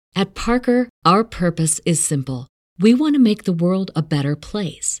At Parker, our purpose is simple. We want to make the world a better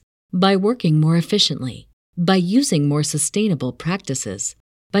place by working more efficiently, by using more sustainable practices,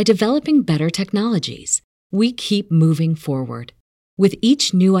 by developing better technologies. We keep moving forward. With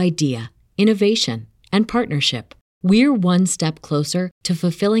each new idea, innovation, and partnership, we're one step closer to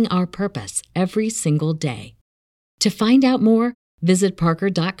fulfilling our purpose every single day. To find out more, visit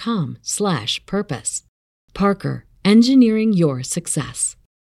parker.com/purpose. Parker, engineering your success.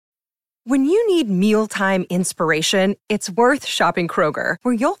 When you need mealtime inspiration, it's worth shopping Kroger,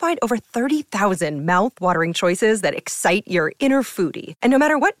 where you'll find over 30,000 mouth-watering choices that excite your inner foodie. And no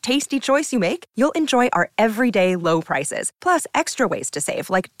matter what tasty choice you make, you'll enjoy our everyday low prices, plus extra ways to save,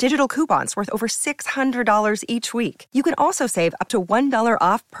 like digital coupons worth over $600 each week. You can also save up to $1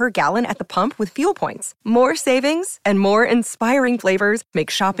 off per gallon at the pump with fuel points. More savings and more inspiring flavors make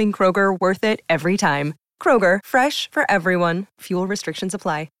shopping Kroger worth it every time. Kroger, fresh for everyone. Fuel restrictions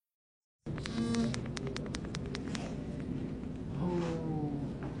apply.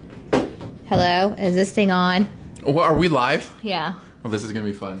 Hello, is this thing on? Well, are we live? Yeah. Well, this is going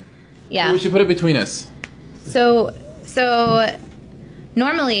to be fun. Yeah. We should put it between us. So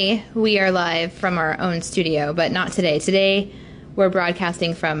normally we are live from our own studio, but not today. Today we're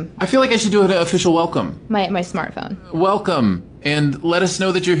broadcasting from... I feel like I should do an official welcome. My smartphone. Welcome, and let us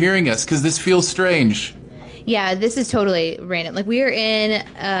know that you're hearing us, because this feels strange. Yeah, this is totally random. Like, we are in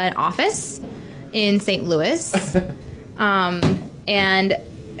an office in St. Louis, and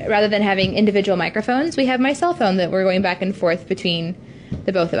rather than having individual microphones, we have my cell phone that we're going back and forth between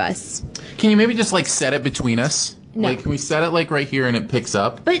the both of us. Can you maybe just, set it between us? No. Like, can we set it, right here and it picks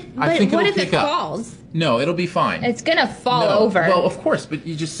up? But what if it falls? No, it'll be fine. It's gonna fall over. Well, of course, but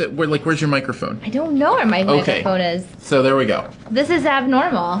you just said, where's your microphone? I don't know where my microphone is. So there we go. This is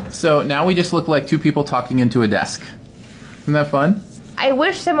abnormal. So now we just look like two people talking into a desk. Isn't that fun? I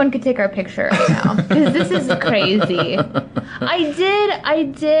wish someone could take our picture right now, because this is crazy. I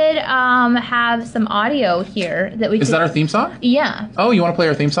did have some audio here that we Is that our theme song? Yeah. Oh, you want to play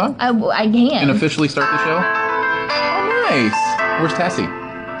our theme song? I can. And officially start the show? Oh, nice. Where's Tassie?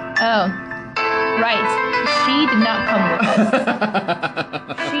 Oh, right. She did not come with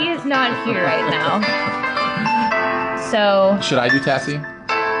us. She is not here right now. So... Should I do Tassie?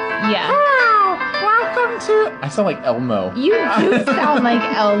 Yeah. Welcome to... I sound like Elmo. You do sound like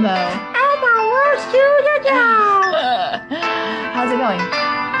Elmo. Elmo, where's Studio? How's it going?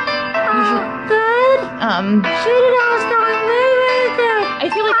 Good. Studios going really, really good. I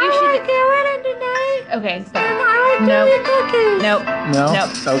feel like you should... get ready tonight. Okay, stop. Nope. Nope. No?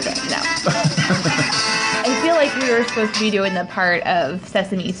 Nope. Okay. No. I feel like we were supposed to be doing the part of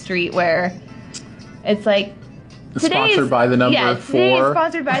Sesame Street where it's like... Sponsored by the number 4. Today is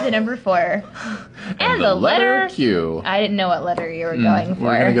sponsored by the number 4. And the letter Q. I didn't know what letter you were going for.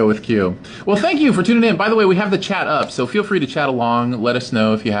 We're going to go with Q. Well, thank you for tuning in. By the way, we have the chat up, so feel free to chat along. Let us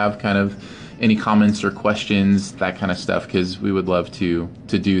know if you have kind of any comments or questions, that kind of stuff, because we would love to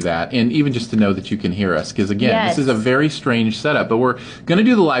do that. And even just to know that you can hear us, because again, This is a very strange setup, but we're going to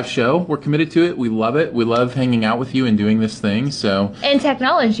do the live show. We're committed to it. We love it. We love hanging out with you and doing this thing. So, and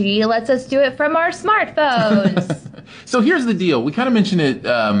technology lets us do it from our smartphones. So here's the deal. We kind of mentioned it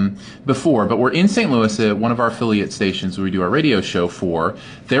before, but we're in St. Louis at one of our affiliate stations where we do our radio show for.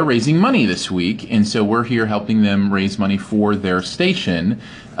 They're raising money this week, and so we're here helping them raise money for their station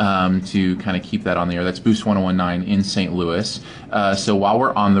to kind of keep that on the air. That's Boost 1019 in St. Louis. So while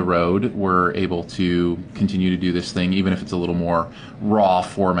we're on the road, we're able to continue to do this thing, even if it's a little more raw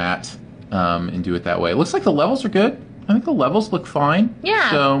format, and do it that way. It looks like the levels are good. I think the levels look fine.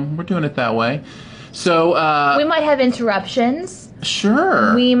 Yeah. So we're doing it that way. So we might have interruptions.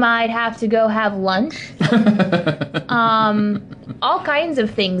 Sure. We might have to go have lunch. All kinds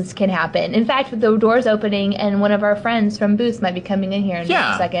of things can happen. In fact, with the doors opening, and one of our friends from Boost might be coming in here in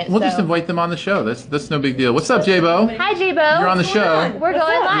just a second. We'll just invite them on the show. That's no big deal. What's up, J-Bo? Hi, J-Bo. You're on the show. We're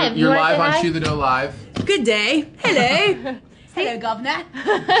going live. You're live on Shoe the Dough Live. Good day. Hello. Hello, Governor.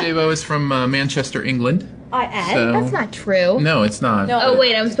 J-Bo is from Manchester, England. I am. So... That's not true. No, it's not. No. Oh,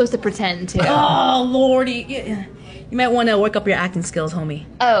 wait, I'm supposed to pretend to. Oh, Lordy. You might want to work up your acting skills, homie.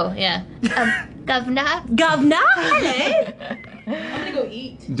 Oh, yeah. Governor? Governor? Hello. I'm going to go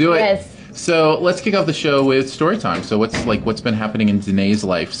eat. Do it. Yes. So let's kick off the show with story time. So what's been happening in Danae's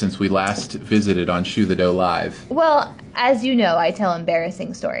life since we last visited on Shoe the Dough Live? Well, as you know, I tell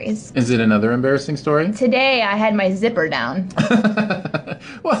embarrassing stories. Is it another embarrassing story? Today, I had my zipper down.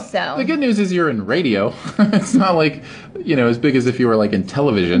 Well, the good news is you're in radio. It's not like, as big as if you were like in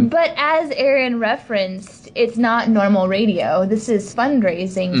television. But as Aaron referenced, it's not normal radio. This is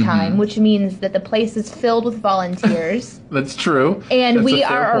fundraising time, which means that the place is filled with volunteers. That's true. And That's we a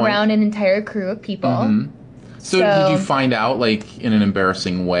fair are point. around an entire crew of people. So did you find out, like, in an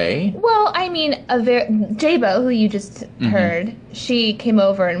embarrassing way? Well, I mean, J-Bo, who you just heard, she came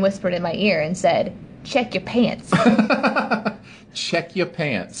over and whispered in my ear and said, check your pants. Check your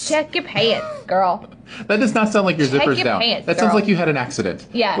pants. Check your pants, girl. That does not sound like your Check zipper's your down. pants, That sounds girl. like you had an accident.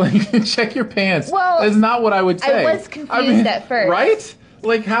 Yeah. Like, check your pants. Well, that's not what I would say. I was confused at first. Right?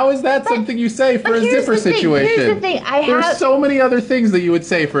 Like, how is that something you say for a here's zipper the thing, situation? here's the thing, There's so many other things that you would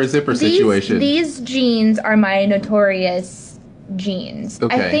say for a zipper situation. These jeans are my notorious jeans.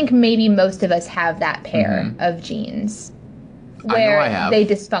 Okay. I think maybe most of us have that pair of jeans where I have. they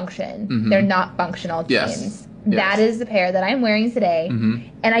dysfunction. They're not functional Yes. jeans. Yes. That is the pair that I'm wearing today.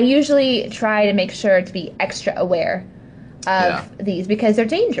 And I usually try to make sure to be extra aware of these because they're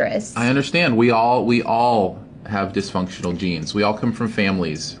dangerous. I understand. We all have dysfunctional genes. We all come from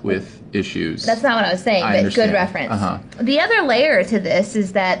families with issues. That's not what I was saying, I but understand. good reference. Uh-huh. The other layer to this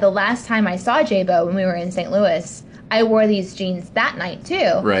is that the last time I saw J-Bo when we were in St. Louis, I wore these jeans that night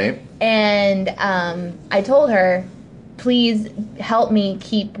too. Right. And I told her, please help me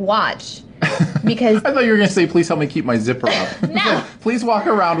keep watch. Because, I thought you were going to say, please help me keep my zipper up. No. Please walk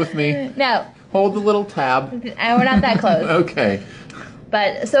around with me. no, Hold the little tab. we're not that close. Okay.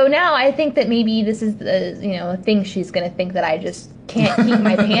 But so now I think that maybe this is the thing she's going to think that I just can't keep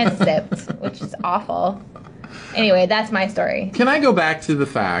my pants zipped, which is awful. Anyway, that's my story. Can I go back to the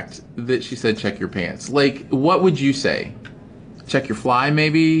fact that she said check your pants? Like, what would you say? Check your fly,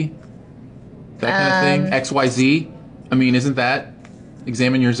 maybe? That kind of thing? XYZ? I mean, isn't that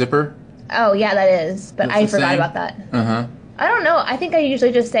examine your zipper? Oh, yeah, that is. But That's I the forgot same? about that. Uh-huh. I don't know. I think I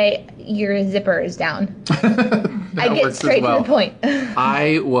usually just say your zipper is down. I get works as straight well. to the point.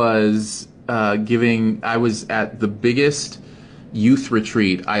 I was I was at the biggest youth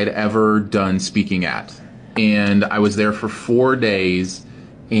retreat I had ever done speaking at. And I was there for 4 days,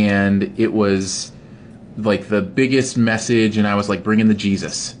 and it was like the biggest message, and I was like bringing the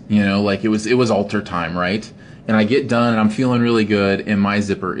Jesus, like it was altar time, right? And I get done, and I'm feeling really good, and my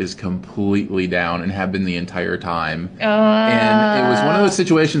zipper is completely down and have been the entire time. And it was one of those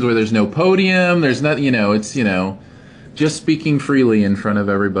situations where there's no podium, there's not, it's, just speaking freely in front of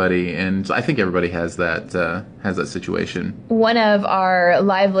everybody, and I think everybody has that situation. One of our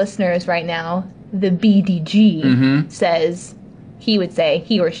live listeners right now, the BDG, says he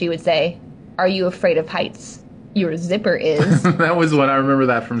or she would say, "Are you afraid of heights? Your zipper is." That was one. I remember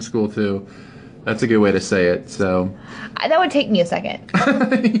that from school too. That's a good way to say it. So That would take me a second.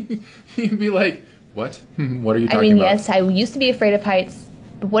 you'd be like, "What? What are you talking I mean, about?" yes, I used to be afraid of heights,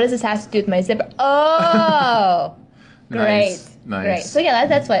 but what does this have to do with my zipper? Oh, great. Nice. Great. So yeah,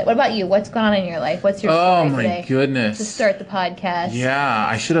 that's what. What about you? What's going on in your life? What's your Oh story my today? goodness. To start the podcast. Yeah,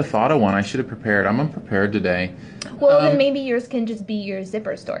 I should have thought of one. I should have prepared. I'm unprepared today. Well, then maybe yours can just be your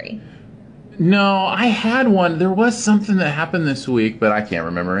zipper story. No, I had one. There was something that happened this week, but I can't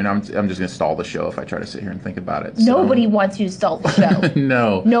remember, and I'm just going to stall the show if I try to sit here and think about it. So. Nobody wants you to stall the show.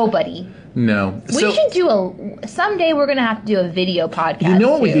 No. Nobody. No. We should do someday we're going to have to do a video podcast. You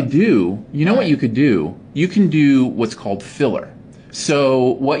know what we too. could do? You know what you could do? You can do what's called filler.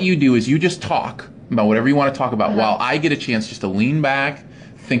 So what you do is you just talk about whatever you want to talk about while I get a chance just to lean back,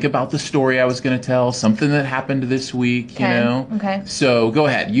 think about the story I was going to tell, something that happened this week, Okay. So go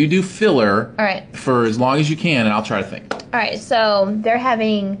ahead. You do filler All right. for as long as you can, and I'll try to think. All right, so they're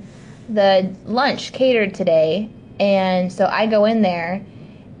having the lunch catered today, and so I go in there,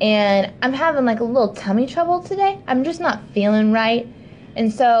 and I'm having like a little tummy trouble today. I'm just not feeling right.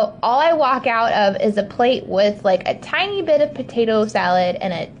 And so all I walk out of is a plate with like a tiny bit of potato salad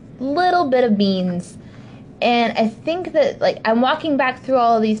and a little bit of beans. And I think that like I'm walking back through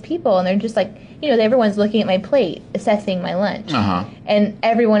all of these people, and they're just like, everyone's looking at my plate, assessing my lunch. Uh-huh. And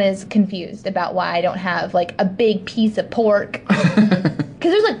everyone is confused about why I don't have like a big piece of pork.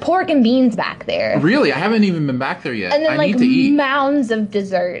 Because there's like pork and beans back there. Really? I haven't even been back there yet. And then I like need to eat. mounds of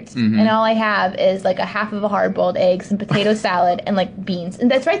dessert. And all I have is like a half of a hard-boiled egg, some potato salad, and like beans. And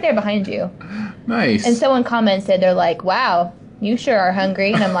that's right there behind you. Nice. And someone commented, they're like, wow, you sure are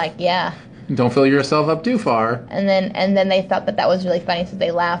hungry. And I'm like, yeah. Don't fill yourself up too far. And then they thought that was really funny, so they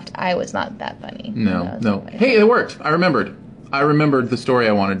laughed. I was not that funny. No. That was not funny. Hey, it worked. I remembered the story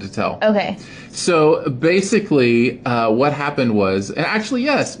I wanted to tell. Okay. So basically, what happened was, and actually,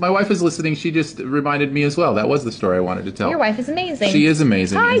 yes, my wife is listening. She just reminded me as well. That was the story I wanted to tell. Your wife is amazing. She is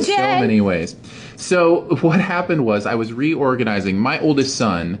amazing Hi, in so Jen. many ways. So what happened was I was reorganizing. My oldest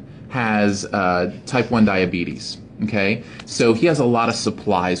son has type 1 diabetes. Okay, so he has a lot of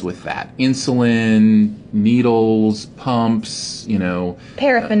supplies with that: insulin, needles, pumps,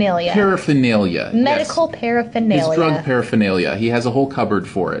 paraphernalia, medical yes. paraphernalia, his drug paraphernalia. He has a whole cupboard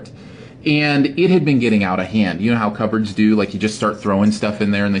for it, and it had been getting out of hand. You know how cupboards do? Like you just start throwing stuff in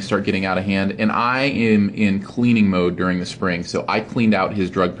there, and they start getting out of hand. And I am in cleaning mode during the spring, so I cleaned out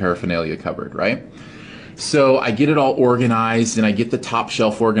his drug paraphernalia cupboard, right? So I get it all organized, and I get the top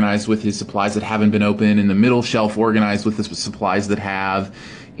shelf organized with his supplies that haven't been opened, and the middle shelf organized with the supplies that have.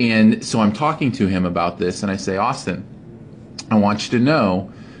 And so I'm talking to him about this, and I say, Austin, I want you to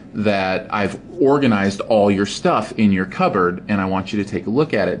know that I've organized all your stuff in your cupboard, and I want you to take a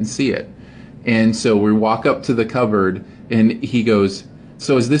look at it and see it. And so we walk up to the cupboard, and he goes,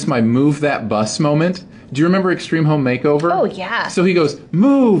 so is this my move that bus moment? Do you remember Extreme Home Makeover? Oh, yeah. So he goes,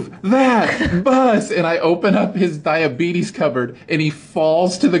 move that bus. And I open up his diabetes cupboard, and he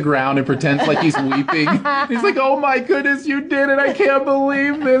falls to the ground and pretends like he's weeping. He's like, oh my goodness, you did it. I can't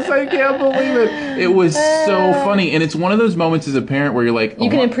believe this. I can't believe it. It was so funny. And it's one of those moments as a parent where you're like, you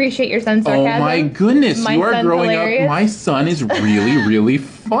can appreciate your son's sarcasm. Oh my goodness, you are growing hilarious. up. My son is really, really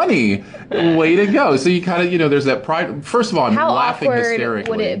funny. Way to go. So you kind of, there's that pride. First of all, I'm laughing hysterically.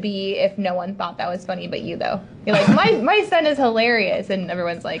 How awkward would it be if no one thought that was funny but you, though? You're like, my son is hilarious, and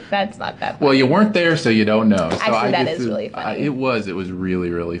everyone's like, that's not that funny. Well, you weren't there, so you don't know. So actually, that is really funny. It was really,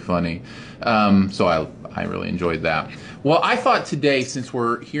 really funny. So I really enjoyed that. Well, I thought today, since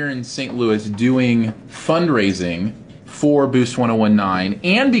we're here in St. Louis doing fundraising for Boost 1019,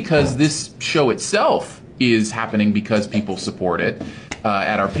 and because this show itself is happening because people support it,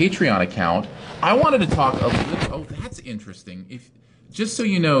 at our Patreon account, I wanted to talk a little. Oh, that's interesting. Just so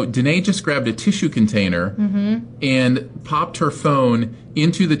you know, Danae just grabbed a tissue container and popped her phone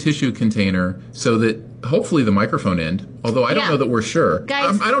into the tissue container so that hopefully the microphone end. Although I don't know that we're sure.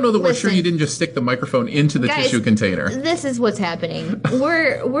 Guys, I don't know that we're sure you didn't just stick the microphone into the tissue container. This is what's happening.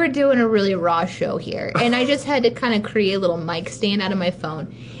 We're doing a really raw show here, and I just had to kind of create a little mic stand out of my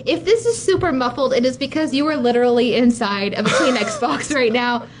phone. If this is super muffled, it is because you are literally inside of a Kleenex box right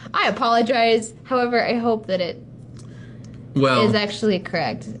now. I apologize. However, I hope that it is actually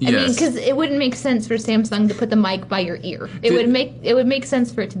correct. Yes. I mean, because it wouldn't make sense for Samsung to put the mic by your ear. It would make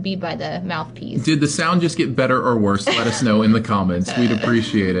sense for it to be by the mouthpiece. Did the sound just get better or worse? Let us know in the comments. We'd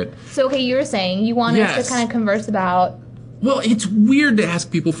appreciate it. So, okay, you were saying you want us to kind of converse about. Well, it's weird to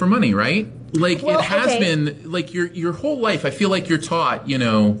ask people for money, right? Like, it has been, like, your whole life, I feel like you're taught,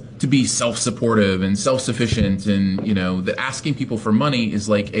 to be self-supportive and self-sufficient, and, that asking people for money is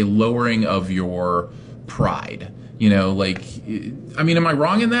like a lowering of your pride. Am I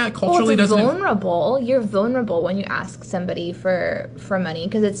wrong in that? Culturally, doesn't vulnerable. You're vulnerable when you ask somebody for money,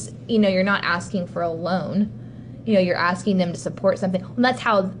 because it's, you're not asking for a loan. You're asking them to support something. And that's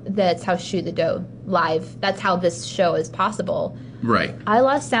how Shoot the Dough Live. That's how this show is possible. Right. I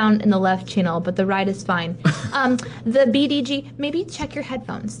lost sound in the left channel, but the right is fine. The BDG, maybe check your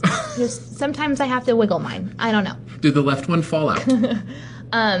headphones. Just sometimes I have to wiggle mine. I don't know. Did the left one fall out?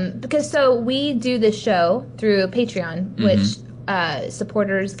 Because we do this show through Patreon, which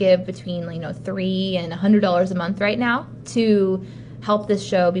supporters give between $3 and $100 a month right now to help this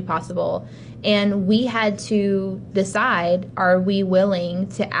show be possible. And we had to decide, are we willing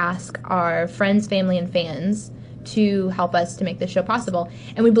to ask our friends, family, and fans to help us to make this show possible?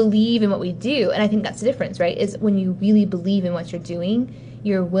 And we believe in what we do. And I think that's the difference, right? Is when you really believe in what you're doing,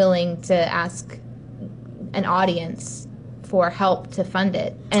 you're willing to ask an audience for help to fund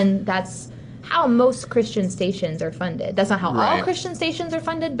it. And that's how most Christian stations are funded. That's not how all Christian stations are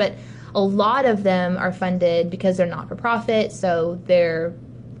funded, but a lot of them are funded because they're not for profit. So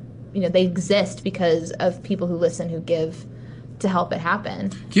they exist because of people who listen, who give to help it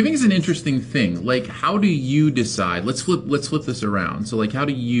happen. Giving is an interesting thing. Like, how do you decide? Let's flip this around. So, like, how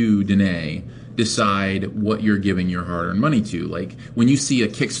do you, Danae, decide what you're giving your hard-earned money to? Like, when you see a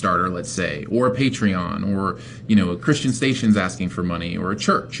Kickstarter, let's say, or a Patreon, or, a Christian station's asking for money, or a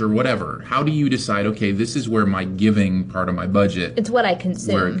church, or whatever, how do you decide, okay, this is where my giving part of my budget, it's what I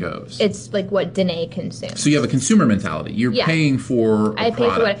consume, where it goes? It's like what Danae consumes. So you have a consumer mentality. You're paying for a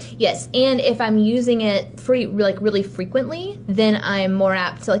product. Yes, and if I'm using it really frequently, then I'm more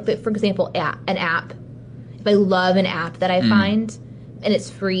apt to, for example, an app. If I love an app that I find, and it's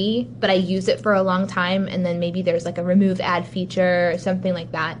free, but I use it for a long time, and then maybe there's a remove ad feature or something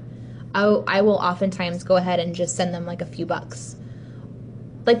like that, I will oftentimes go ahead and just send them a few bucks.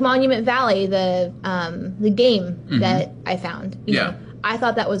 Like Monument Valley, the game that I found. You know, I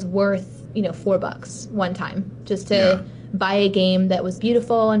thought that was worth $4 one time just to buy a game that was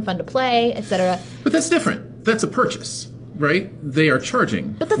beautiful and fun to play, etc. But that's different. That's a purchase. right? They are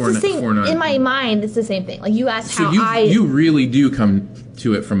charging. But that's the same. In my mind, it's the same thing. Like you asked so you really do come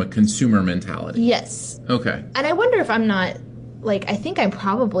to it from a consumer mentality. Yes. Okay. And I wonder if I'm not, like, I think I'm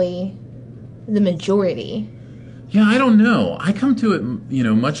probably the majority. Yeah, I don't know. I come to it,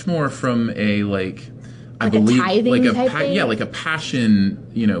 much more from a, I believe, a tithing type thing? Yeah, like a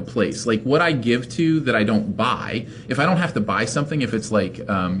passion, place. Like what I give to that I don't buy. If I don't have to buy something, if it's like,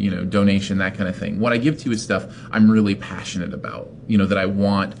 donation, that kind of thing. What I give to is stuff I'm really passionate about. That I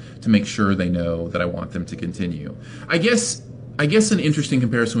want to make sure they know that I want them to continue. I guess an interesting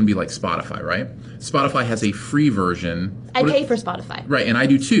comparison would be like Spotify, right? Spotify has a free version. I pay for Spotify. Right, and I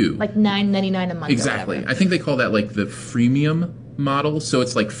do too. Like $9.99 a month. Exactly. I think they call that like the freemium model. So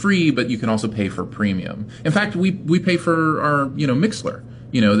it's like free, but you can also pay for premium. In fact, we pay for our Mixler.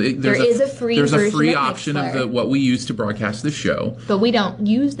 There's a free option of what we use to broadcast the show. But we don't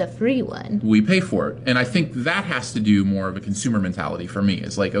use the free one. We pay for it. And I think that has to do more of a consumer mentality for me.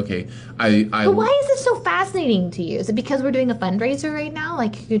 It's like, okay, But why is this so fascinating to you? Is it because we're doing a fundraiser right now?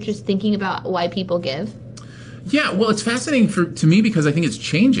 Like you're just thinking about why people give? Yeah, well, it's fascinating to me because I think it's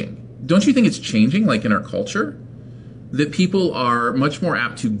changing. Don't you think it's changing, like in our culture? That people are much more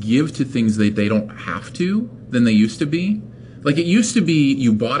apt to give to things that they don't have to than they used to be. Like it used to be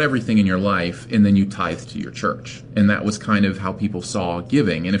you bought everything in your life and then you tithed to your church. And that was kind of how people saw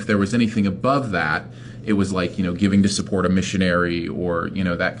giving. And if there was anything above that, it was like, giving to support a missionary or,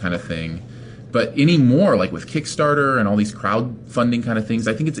 that kind of thing. But anymore, like with Kickstarter and all these crowdfunding kind of things,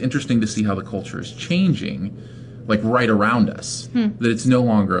 I think it's interesting to see how the culture is changing, like right around us, that it's no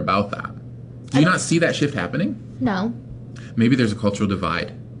longer about that. Do you not see that shift happening? No. Maybe there's a cultural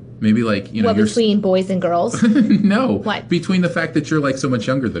divide. Maybe like, What, between boys and girls? No. What? Between the fact that you're like so much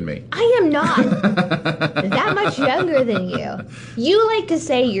younger than me. I am not that much younger than you. You like to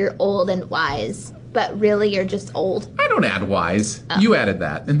say you're old and wise, but really you're just old. I don't add wise. Oh. You added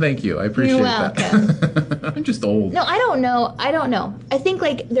that, and thank you. I appreciate that. I'm just old. No, I don't know. I think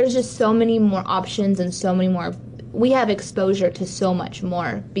like there's just so many more options and so many more. We have exposure to so much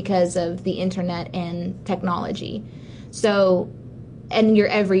more because of the internet and technology. So, in your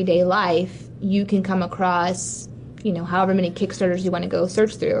everyday life, you can come across, however many Kickstarters you want to go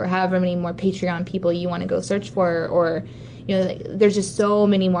search through, or however many more Patreon people you want to go search for, or, there's just so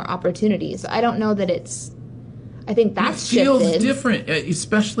many more opportunities. So I don't know that I think that's shifted. It feels different,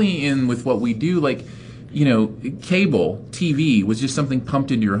 especially with what we do, like, cable TV was just something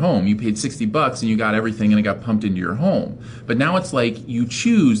pumped into your home. You paid $60 and you got everything and it got pumped into your home. But now it's like you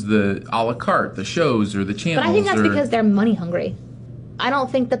choose the a la carte, the shows or the channels. But I think that's because they're money hungry. I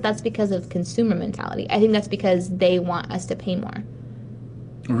don't think that that's because of consumer mentality. I think that's because they want us to pay more.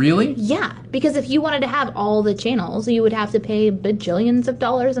 Really? Yeah, because if you wanted to have all the channels, you would have to pay bajillions of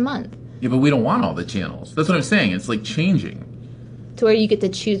dollars a month. Yeah, but we don't want all the channels. That's what I'm saying. It's like changing. To where you get to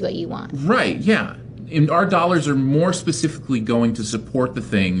choose what you want. Right, yeah. And our dollars are more specifically going to support the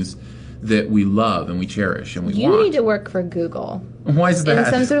things that we love and we cherish and we want. You need to work for Google. Why is that? In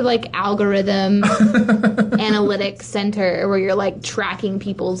some sort of like algorithm analytics center where you're like tracking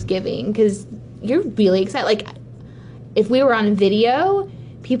people's giving because you're really excited. Like if we were on video,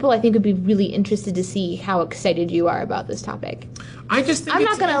 people I think would be really interested to see how excited you are about this topic. I just think I'm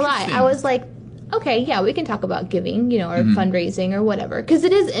not going to lie. I was like, okay, yeah, we can talk about giving, or fundraising or whatever. Because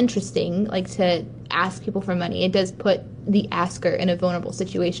it is interesting, like, to ask people for money. It does put the asker in a vulnerable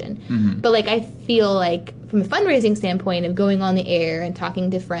situation. But, like, I feel like from a fundraising standpoint of going on the air and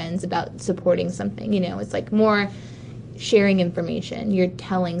talking to friends about supporting something, it's like more sharing information. You're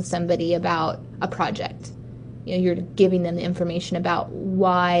telling somebody about a project. You're giving them the information about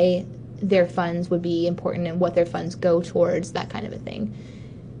why their funds would be important and what their funds go towards, that kind of a thing.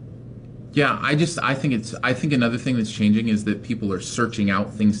 Yeah, I think another thing that's changing is that people are searching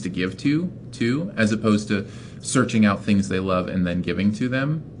out things to give to, too, as opposed to searching out things they love and then giving to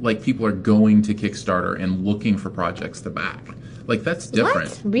them. Like, people are going to Kickstarter and looking for projects to back. Like, that's different.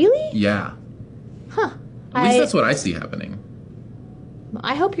 What? Really? Yeah. Huh. At least that's what I see happening.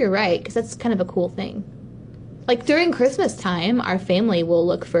 I hope you're right, because that's kind of a cool thing. Like, during Christmas time, our family will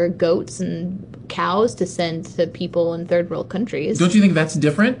look for goats and cows to send to people in third world countries. Don't you think that's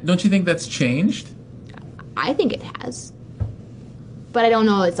different? Don't you think that's changed? I think it has. But I don't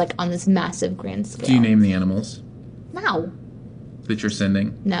know it's like on this massive grand scale. Do you name the animals? No. That you're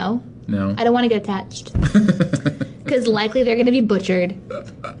sending? No. No? I don't want to get attached. Because likely they're going to be butchered.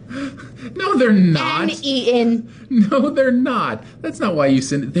 No, they're not. And eaten. No, they're not. That's not why you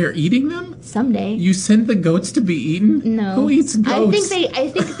send it. They're eating them? Someday. You send the goats to be eaten? No. Who eats goats? I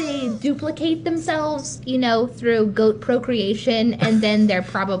think they duplicate themselves, through goat procreation, and then they're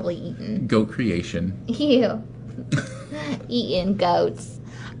probably eaten. Goat creation. Ew. eaten goats.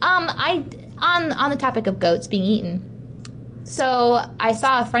 On the topic of goats being eaten. So I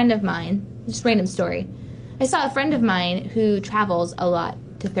saw a friend of mine, just random story. I saw a friend of mine who travels a lot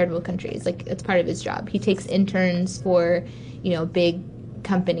to third world countries. Like, it's part of his job. He takes interns for, big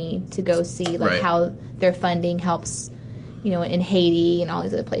company to go see how their funding helps, in Haiti and all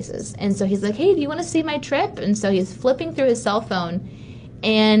these other places. And so he's like, hey, do you want to see my trip? And so he's flipping through his cell phone,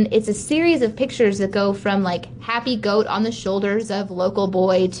 and it's a series of pictures that go from, happy goat on the shoulders of local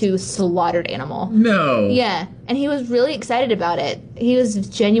boy to slaughtered animal. No. Yeah. And he was really excited about it. He was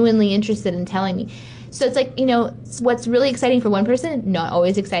genuinely interested in telling me. So it's what's really exciting for one person, not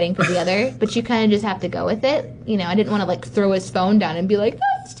always exciting for the other, but you kind of just have to go with it. I didn't want to, throw his phone down and be like,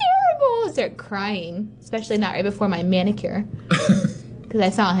 that's terrible, and start crying, especially not right before my manicure. Because I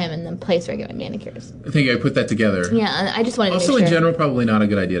saw him in the place where I get my manicures. I think I put that together. Yeah, and I just wanted to Also, make sure. in general, probably not a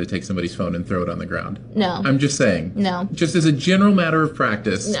good idea to take somebody's phone and throw it on the ground. No. I'm just saying. No. Just as a general matter of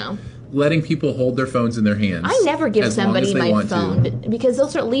practice. No. Letting people hold their phones in their hands. I never give somebody my phone to. because they'll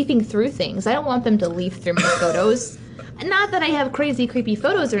start leafing through things. I don't want them to leaf through my photos. Not that I have crazy, creepy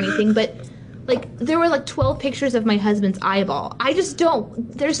photos or anything, but there were 12 pictures of my husband's eyeball. I just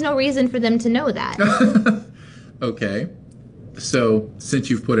don't. There's no reason for them to know that. Okay. So, since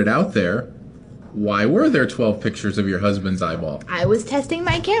you've put it out there, why were there 12 pictures of your husband's eyeball? I was testing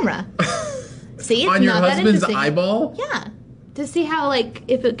my camera. See, it's on your not that husband's interesting. eyeball? Yeah. To see how,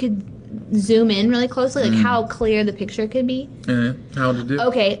 if it could zoom in really closely, how clear the picture could be. How to do?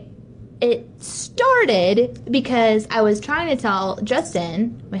 Okay. It started because I was trying to tell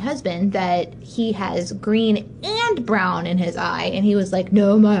Justin, my husband, that he has green and brown in his eye. And he was like,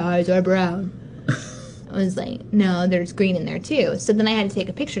 no, my eyes are brown. I was like, no, there's green in there too. So then I had to take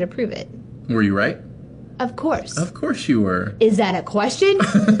a picture to prove it. Were you right? Of course. Of course you were. Is that a question?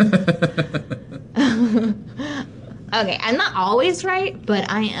 Okay, I'm not always right,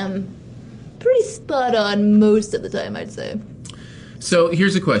 but I am pretty spot on most of the time, I'd say. So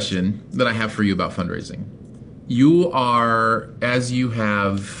here's a question that I have for you about fundraising. You are, as you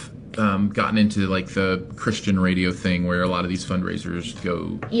have gotten into the Christian radio thing where a lot of these fundraisers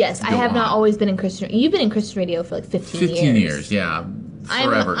go. Yes, I have not always been in Christian. You've been in Christian radio for 15 years. 15 years, yeah.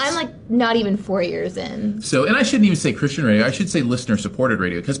 Forever. I'm not even 4 years in. So, and I shouldn't even say Christian radio. I should say listener-supported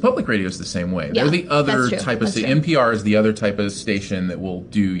radio, because public radio is the same way. Yeah, They're the other type of station. true. NPR is the other type of station that will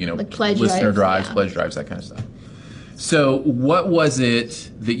do, pledge listener drives, drives, pledge drives, that kind of stuff. So, what was it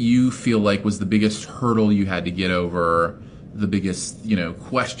that you feel like was the biggest hurdle you had to get over, the biggest,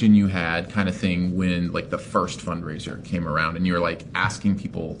 question you had, kind of thing, when the first fundraiser came around and you were asking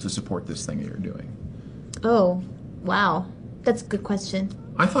people to support this thing that you're doing? Oh, wow. That's a good question.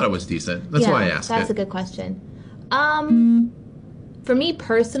 I thought it was decent. That's why I asked it. That's a good question. For me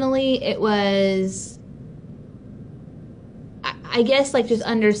personally, it was, I guess, just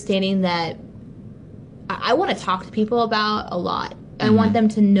understanding that I want to talk to people about a lot. I want them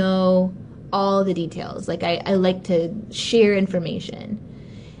to know all the details. I like to share information,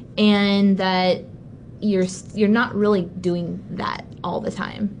 and that you're not really doing that all the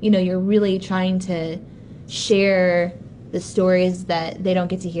time. You're really trying to share the stories that they don't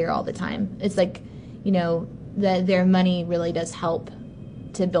get to hear all the time. It's that their money really does help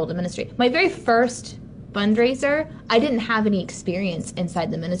to build a ministry. My very first fundraiser, I didn't have any experience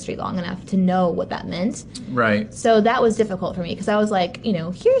inside the ministry long enough to know what that meant. Right. So that was difficult for me, because I was like,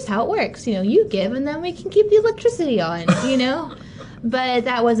 here's how it works. You give and then we can keep the electricity on, But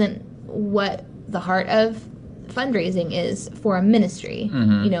that wasn't what the heart of fundraising is for a ministry,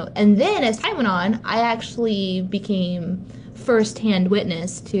 and then as time went on, I actually became first-hand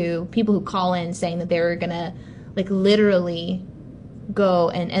witness to people who call in saying that they were gonna literally go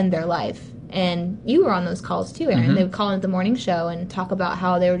and end their life. And you were on those calls too, Aaron. They would call in at the morning show and talk about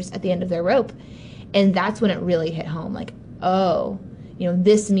how they were just at the end of their rope, and that's when it really hit home.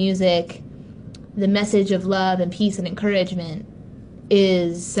 This music, the message of love and peace and encouragement,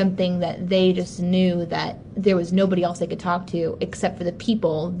 is something that they just knew that there was nobody else they could talk to except for the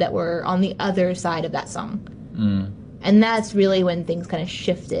people that were on the other side of that song. And that's really when things kind of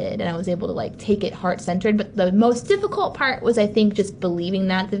shifted, and I was able to take it heart-centered. But the most difficult part was, I think, just believing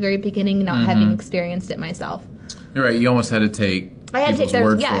that at the very beginning, not having experienced it myself. You're right. You almost had to take people's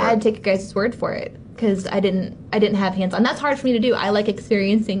word for it. I had to take a guy's word for it, because I didn't have hands-on. That's hard for me to do. I like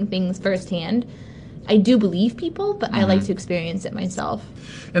experiencing things firsthand. I do believe people, but I like to experience it myself.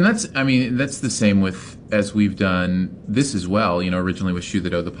 And that's the same with, as we've done this as well, originally with Shoe the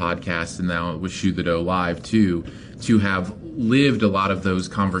Dough, the podcast, and now with Shoe the Dough Live too, to have lived a lot of those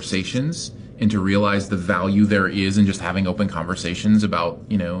conversations and to realize the value there is in just having open conversations about,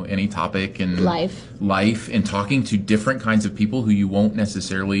 any topic and life and talking to different kinds of people who you won't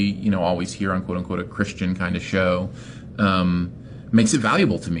necessarily, always hear on quote unquote a Christian kind of show, makes it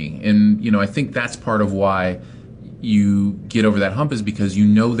valuable to me. And, I think that's part of why you get over that hump is because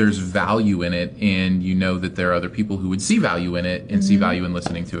there's value in it, and that there are other people who would see value in it and see value in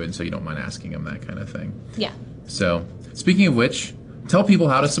listening to it, and so you don't mind asking them that kind of thing. Yeah. So, speaking of which, tell people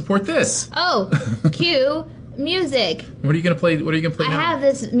how to support this. Oh, cue music. What are you going to play? What are you going to play now? I have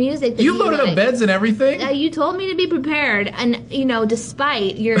this music that you loaded up beds and everything? You told me to be prepared, and,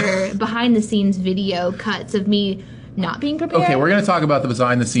 despite your behind-the-scenes video cuts of me not being prepared. Okay, we're going to talk about the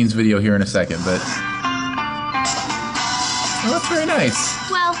behind-the-scenes video here in a second, but... Oh, that's very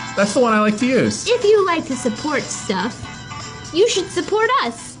nice. Well, that's the one I like to use. If you like to support stuff, you should support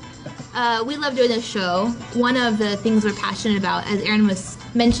us. We love doing this show. One of the things we're passionate about, as Aaron was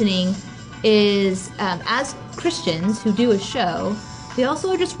mentioning, is as Christians who do a show, we also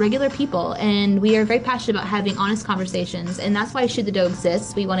are just regular people, and we are very passionate about having honest conversations, and that's why Shoot the Dough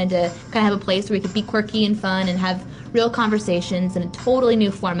exists. We wanted to kind of have a place where we could be quirky and fun and have real conversations in a totally new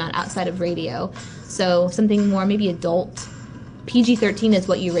format outside of radio. So something more maybe adult. PG-13 is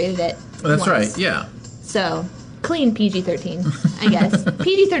what you rated it. That's right, yeah. So, clean PG-13, I guess.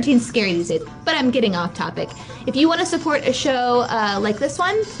 PG-13 is scary these days, but I'm getting off topic. If you want to support a show like this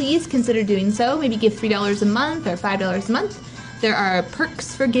one, please consider doing so. Maybe give $3 a month or $5 a month. There are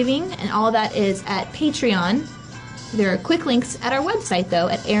perks for giving, and all that is at Patreon. There are quick links at our website, though,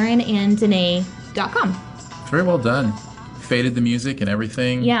 at aaronanddanae.com. Very well done. Faded the music and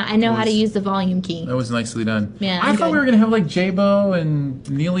everything. Yeah, I know how to use the volume key. That was nicely done. Yeah, I thought we were going to have like J-Bo and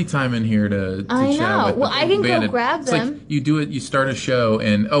Neely time in here to I chat know. with. Well, I can go grab them. It's like you do it, you start a show,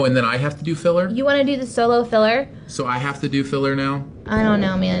 and then I have to do filler? You want to do the solo filler? So I have to do filler now? I don't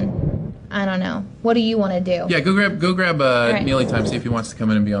know, man. I don't know. What do you want to do? Yeah, go grab right. Neely time, see if he wants to come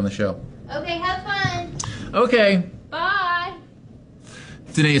in and be on the show. Okay, have fun. Okay. Bye.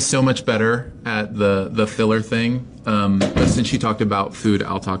 Danae is so much better at the filler thing. But since she talked about food,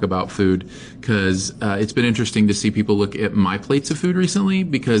 I'll talk about food, because it's been interesting to see people look at my plates of food recently,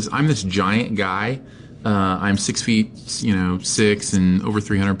 because I'm this giant guy. I'm 6'6" and over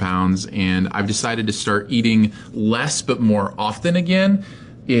 300 pounds, and I've decided to start eating less but more often again,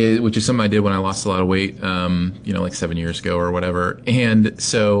 which is something I did when I lost a lot of weight, like 7 years ago or whatever. And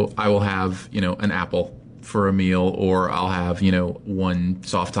so I will have, an apple for a meal, or I'll have, one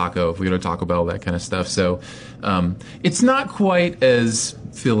soft taco if we go to Taco Bell, that kind of stuff. So it's not quite as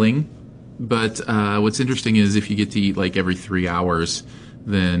filling, but what's interesting is if you get to eat like every 3 hours,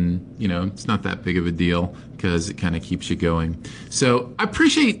 then, it's not that big of a deal, because it kind of keeps you going. So I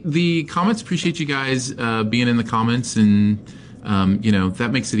appreciate the comments, appreciate you guys being in the comments, and, that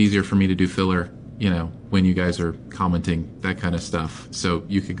makes it easier for me to do filler, when you guys are commenting, that kind of stuff. So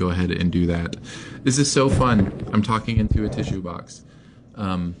you could go ahead and do that. This is so fun. I'm talking into a tissue box.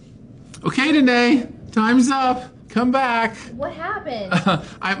 Okay, Danae, time's up. Come back. What happened?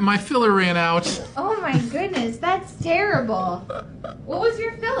 My filler ran out. Oh my goodness, that's terrible. What was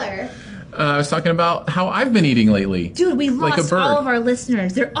your filler? I was talking about how I've been eating lately. Dude, we lost all of our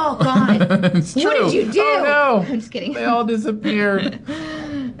listeners. They're all gone. It's true. What did you do? Oh no. I'm just kidding. They all disappeared.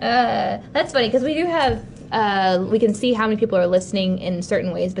 That's funny, because we do have, we can see how many people are listening in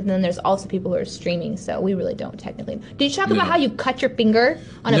certain ways, but then there's also people who are streaming, so we really don't technically. Did you talk about how you cut your finger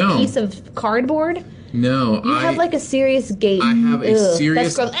on a piece of cardboard? No. You have like a serious gate. I have a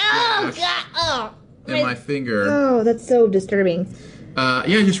serious gash in my finger. Oh, that's so disturbing. I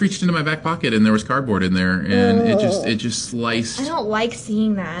just reached into my back pocket and there was cardboard in there, and it just sliced. I don't like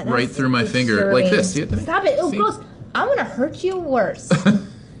seeing that. Right through my finger, like this. Stop it! Oh, gross! I'm gonna hurt you worse.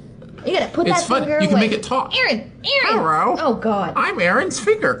 You gotta put that fun. finger away. You can make it talk. Aaron! Hello. Oh God! I'm Aaron's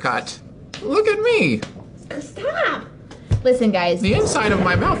finger cut. Look at me. Stop! Listen, guys. The inside of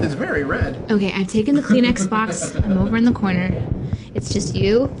my mouth is very red. Okay, I've taken the Kleenex box. I'm over in the corner. It's just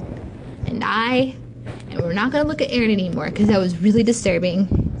you and I, and we're not gonna look at Aaron anymore because that was really disturbing.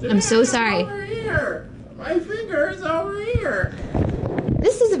 I'm so sorry. Over here. My finger's over here.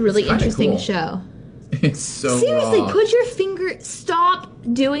 This is a really interesting cool. show. It's so Seriously, raw. put your finger. Stop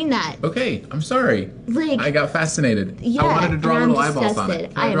doing that. Okay, I'm sorry. Like, I got fascinated. Yeah, I wanted to draw and little I'm eyeballs on it.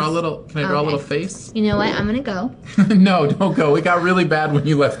 disgusted. Can I draw a little? Can I draw a little Okay. face? You know what? I'm gonna go. No, don't go. It got really bad when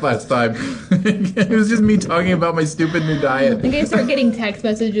you left last time. It was just me talking about my stupid new diet. I'm gonna start getting text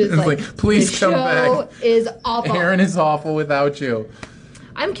messages It's like, please the come show back. is awful. Aaron is awful without you.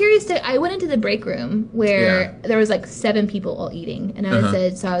 I'm curious I went into the break room where there was like 7 people all eating, and I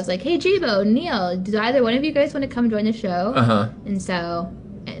said, so I was like, hey, Jibo, Neil, do either one of you guys want to come join the show? And so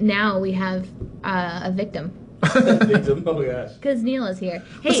now we have a victim. Victim. Oh my gosh. Because Neil is here.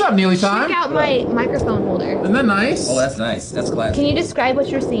 Hey, What's up, Neely time? Check out my microphone holder. Isn't that nice? Oh, that's nice. That's classic. Can you describe what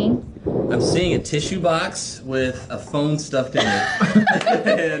you're seeing? I'm seeing a tissue box with a phone stuffed in it.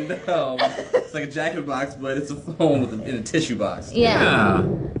 And it's like a jacket box, but it's a phone in a tissue box. Yeah.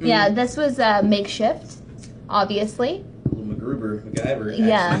 Yeah, this was makeshift, obviously. A little MacGyver action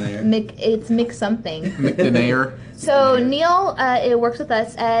Yeah, there. it's Mick something. McDenair. So Neil works with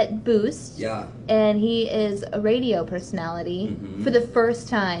us at Boost. Yeah. And he is a radio personality for the first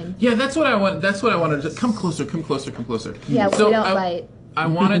time. Yeah, that's what I want. That's what I wanted. Just come closer. Yeah, So we don't bite. I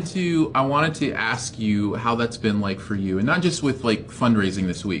wanted to ask you how that's been like for you, and not just with like fundraising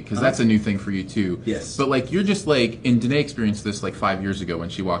this week, because that's a new thing for you too. Yes. But like you're just like, and Danae experienced this like 5 years ago when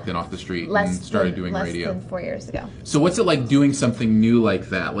she walked in off the street and started doing radio. Less than 4 years ago. So what's it like doing something new like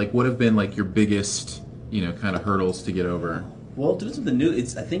that? Like what have been like your biggest, kind of hurdles to get over? Well, doing something new, I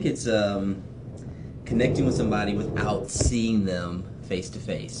think it's connecting with somebody without seeing them face to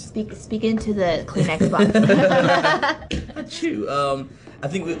face. Speak into the Kleenex box. Not you. I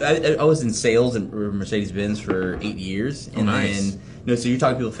think I was in sales at Mercedes-Benz for 8 years, and nice. then so you're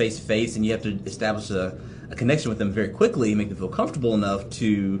talking to people face to face, and you have to establish a connection with them very quickly, make them feel comfortable enough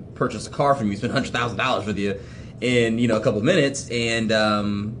to purchase a car from you, spend $100,000 with you in a couple of minutes, and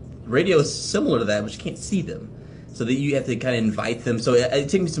radio is similar to that, but you can't see them, so that you have to kind of invite them. So it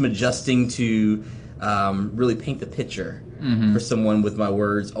took me some adjusting to really paint the picture for someone with my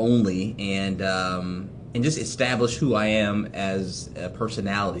words only, and just establish who I am as a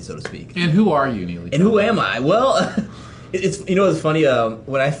personality, so to speak. And who are you, Neely? And who am I? Well, it's it's funny.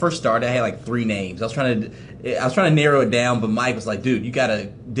 When I first started, I had like 3 names. I was trying to narrow it down, but Mike was like, "Dude, you gotta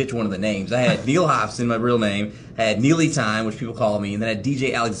ditch one of the names." I had Neil Hobson, my real name. I had Neely Time, which people call me, and then I had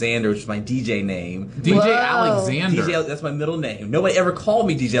DJ Alexander, which is my DJ name. DJ Alexander. That's my middle name. Nobody ever called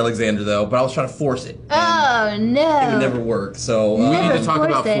me DJ Alexander though, but I was trying to force it. Oh no! It would never work. So we need to talk force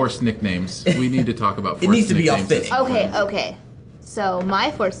about it. forced nicknames. We need to talk about forced It needs to be nicknames. authentic. Okay. So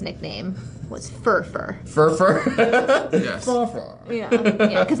my first nickname was Furfur. Furfur. Yes.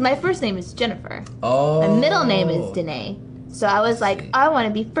 Yeah, because my first name is Jennifer. Oh. My middle name is Danae. So I was like, I want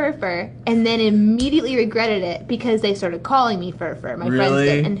to be Furfur, and then immediately regretted it because they started calling me Furfur. My friends Really?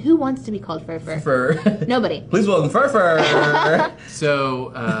 did. And who wants to be called Furfur? Fur. Nobody. Please welcome Furfur.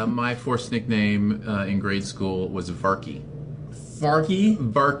 So my forced nickname in grade school was Varky. Varky.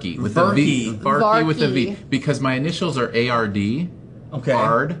 Varky with a V. Varky. Varky with a V. Varky. Because my initials are ARD. Okay.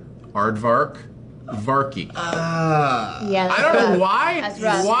 Aardvark, Varky. Yeah, that's I don't know rough. why. That's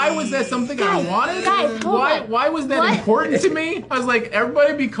rough. Why was that something I wanted? guys, hold on. Why was that What? important to me? I was like,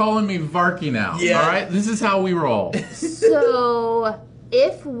 everybody be calling me Varky now. Yeah. All right, this is how we roll. So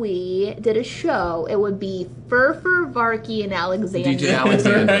if we did a show, it would be Furfur, Varky, and Alexander. DJ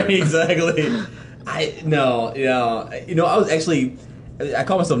Alexander. Exactly. I was actually. I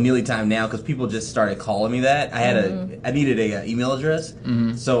call myself Neely Time now because people just started calling me that. I needed a email address,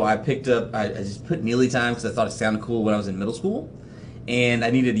 so I picked up. I just put Neely Time because I thought it sounded cool when I was in middle school, and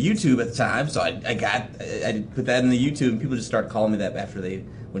I needed a YouTube at the time, so I put that in the YouTube, and people just started calling me that after they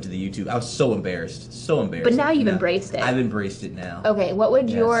went to the YouTube. I was so embarrassed. But now you've embraced it. I've embraced it now. Okay, what would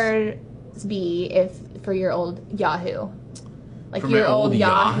Yes. yours be for your old Yahoo? Like For your my old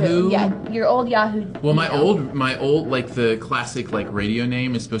Yahoo? Yeah, your old Yahoo. Well, my email. old, like the classic, like radio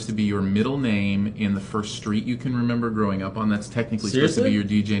name is supposed to be your middle name in the first street you can remember growing up on. That's technically supposed to be your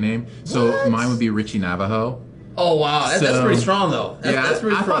DJ name. So What? mine would be Richie Navajo. Oh wow, that's So- pretty strong though. That's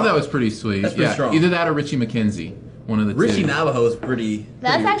pretty I strong. thought that was pretty sweet. That's pretty strong. Either that or Richie McKenzie, one of the Richie two. Navajo is pretty.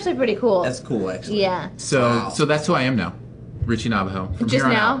 That's actually pretty cool. That's cool, actually. Yeah. So Wow. so that's who I am now, Richie Navajo. From Just here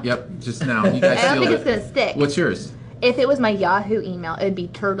on now? out. Yep, just now. You guys I don't sealed think it's it. gonna stick. What's yours? If it was my Yahoo email, it would be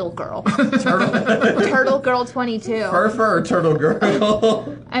Turtle Girl. Turtle Girl 22. Furfur or Turtle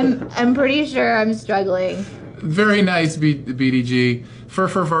Girl? I'm pretty sure I'm struggling. Very nice, BDG.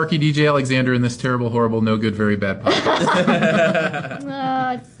 Furfur Varky, DJ Alexander in this terrible, horrible, no good, very bad podcast.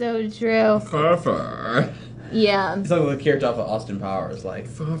 Oh, it's so true. Furfur. Yeah. It's like a character off of Austin Powers, like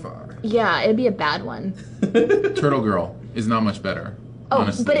Furfur. Yeah, it'd be a bad one. Turtle Girl is not much better. Oh,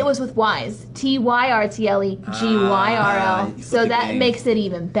 honestly. but it was with Y's. TYRTLE, you so put the that game. makes it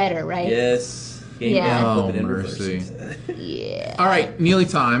even better, right? Yes. Game Yeah. down, Oh, flip it in mercy. reverse. Yeah. All right, Neely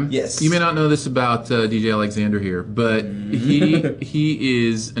time. Yes. You may not know this about DJ Alexander here, but he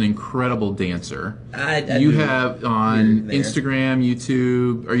is an incredible dancer. I You do. have on Here, there. Instagram,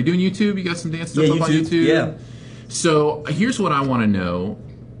 YouTube. Are you doing YouTube? You got some dance stuff Yeah, up on YouTube. YouTube? Yeah. So here's what I want to know.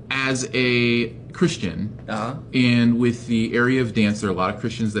 As a Christian, Uh-huh. and with the area of dance, there are a lot of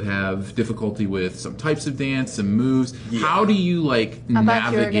Christians that have difficulty with some types of dance, some moves. Yeah. How do you like I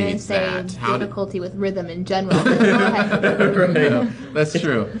thought you were going navigate to say that? How do- difficulty with rhythm in general. Go ahead. No, that's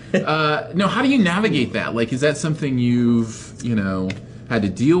true. No, how do you navigate that? Like, is that something you've, had to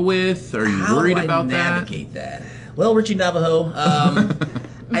deal with? Are you How worried do I about navigate that? Well, Richie Navajo,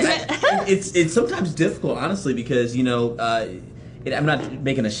 it's sometimes difficult, honestly, because I'm not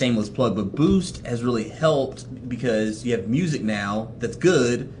making a shameless plug, but Boost has really helped because you have music now that's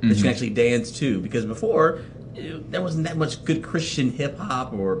good that you can actually dance to. Because before, there wasn't that much good Christian hip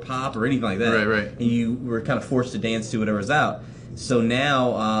hop or pop or anything like that. Right. And you were kind of forced to dance to whatever's out. So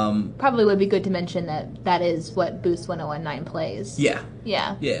now, Probably would be good to mention that is what Boost 1019 plays. yeah,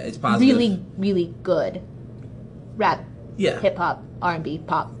 Yeah. it's positive. Really, really good rap, Yeah. hip hop, R&B,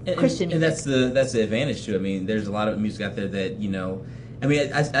 pop, Christian and music. that's the advantage to it. I mean, there's a lot of music out there that I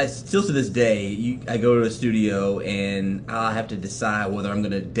mean, I still to this day, I go to a studio and I'll have to decide whether I'm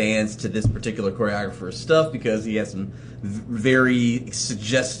going to dance to this particular choreographer's stuff because he has some very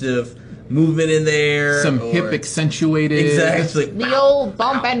suggestive movement in there, some or- hip accentuated? exactly. The old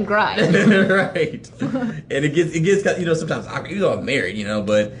bump and grind. Right, and it gets sometimes awkward. I'm married,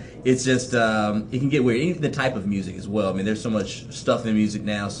 but it's just it can get weird. Even the type of music as well. I mean, there's so much stuff in music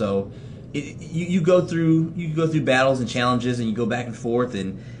now, so you go through battles and challenges, and you go back and forth,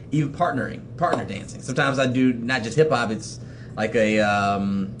 and even partner dancing. Sometimes I do not just hip hop; it's like a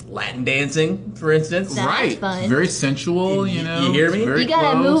Latin dancing, for instance. That's Right. fun. Very sensual, You hear me? It's very You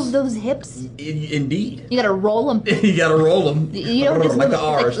gotta close. move those hips. Indeed, You gotta roll them. you gotta roll them. You don't just like move the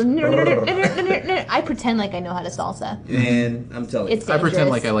R's. I pretend like I know how to salsa. And I'm telling you, It's I pretend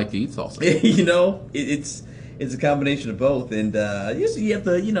dangerous. like I like to eat salsa. it's a combination of both, and you have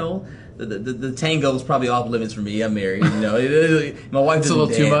to the tango is probably off limits for me. I'm married, my wife It's a doesn't little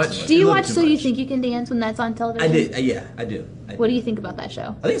too dance much. Do you It's a little watch too So You much. Think You Can Dance when that's on television? I did, yeah, I do. What do you think about that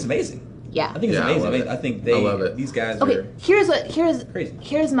show? I think it's amazing. Yeah. I think it's Yeah, I amazing. love it. I think I love it. these guys Okay, are crazy.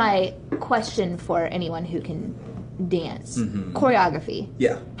 here's my question for anyone who can dance. Mm-hmm. Choreography.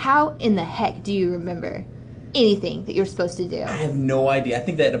 Yeah. How in the heck do you remember anything that you're supposed to do? I have no idea. I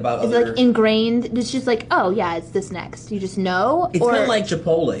think that about Is it like ingrained? It's just like, oh yeah, it's this next. You just know? It's kind of like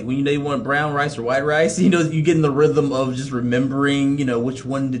Chipotle. When you want brown rice or white rice, you get in the rhythm of just remembering, which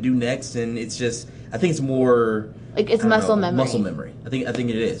one to do next, and it's just. I think it's more. like it's I don't muscle know, memory. Muscle memory. I think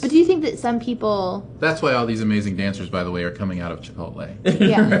it is. But do you think that some people That's why all these amazing dancers, by the way, are coming out of Chipotle.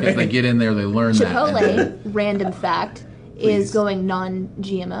 yeah. Because they get in there, they learn that. and then- Chipotle, random fact, Please. is going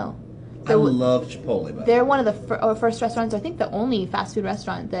non-GMO. I love Chipotle. By the way. They're one of the first restaurants, I think the only fast food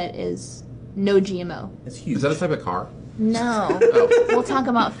restaurant that is no GMO. It's huge. Is that a type of car? No. We'll talk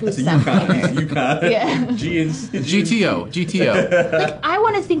about food It's a stuff Yukon. later. It's a Yukon. Yeah. GTO. Like, I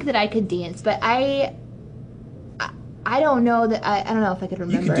want to think that I could dance, but I don't know that I don't know if I could You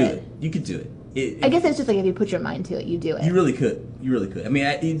remember could do it. You could do it. I guess it's just like if you put your mind to it, you do it. You really could. You really could. I mean,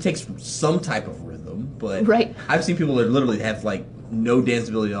 it takes some type of rhythm, but Right. I've seen people that literally have like no dance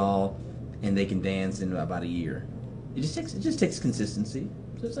ability at all, and they can dance in about a year. It just takes consistency,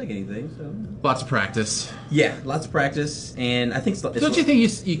 just like anything. So Lots of practice. yeah, lots of practice, and I think it's Don't you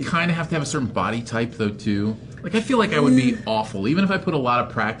think you kind of have to have a certain body type, though, too? Like, I feel like I would be awful, even if I put a lot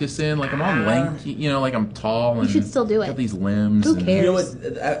of practice in. Like, I'm all lanky, like I'm tall. And should still do it. got these limbs. Who and- cares? You know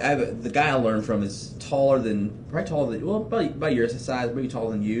what? The guy I learned from is probably taller than, well, about your size, maybe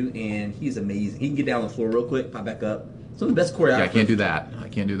taller than you, and he's amazing. He can get down on the floor real quick, pop back up. Some of the best choreographers. Yeah, I can't do that. I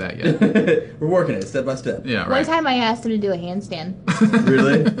can't do that yet. We're working it step by step. Yeah, One right. time I asked him to do a handstand.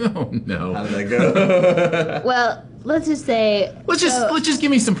 Really? Oh, no. How did that go? Well, let's just say Let's just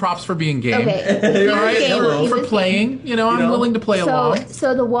give me some props for being game. okay. All right, hello. For playing, I'm willing to play along.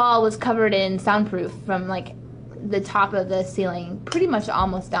 So the wall was covered in soundproof from like the top of the ceiling, pretty much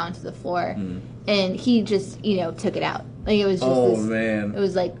almost down to the floor, and he just took it out. Like it was just Oh, this, man. It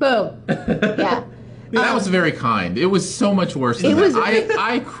was like boom, yeah. That was very kind. It was so much worse than It that. was-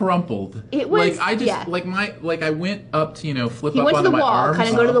 I crumpled. It was- like I just yeah. I went up to flip He up went to onto the my wall, arms. kind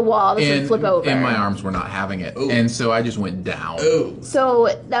of go to the wall, this would and, flip over. and my arms were not having it, and so I just went down. Oh. So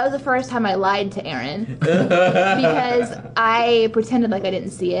that was the first time I lied to Aaron because I pretended like I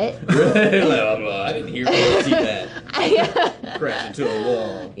didn't see it. I didn't hear you see that. Crash into a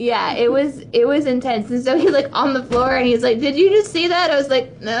wall. Yeah, it was intense. And so he's like on the floor and he's like, "Did you just see that?" I was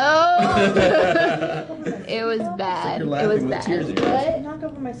like, "No." It was bad. You're It laughing was with bad. tears in your eyes. What? Knock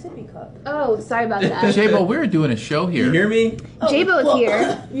over my sippy cup. Oh, sorry about that. J-Bo, we're doing a show here. You hear me? J-Bo's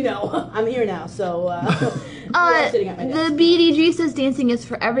here. You know, I'm here now, so we're all sitting at my desk. The BDG says dancing is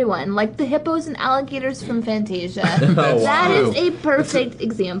for everyone, like the hippos and alligators from Fantasia. That's That true. is a perfect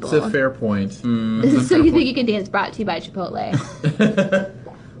example. It's a fair point. So you think you can dance? Brought to you by Chipotle.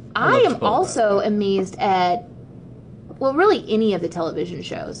 I am Chipotle. also amazed at, well, really any of the television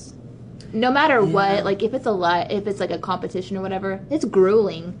shows. No matter what, like if it's like a competition or whatever, it's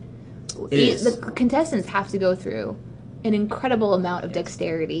grueling. It is. The contestants have to go through an incredible amount of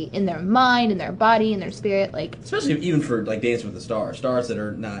dexterity in their mind, in their body, in their spirit. Like Especially even for like Dancing with the Stars, stars that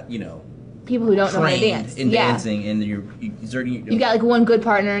are not, people who don't know how to trained dance. in Yeah. dancing, and you're exerting. You got like one good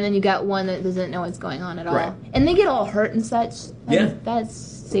partner, and then you got one that doesn't know what's going on at all, Right. and they get all hurt and such. Yeah. That's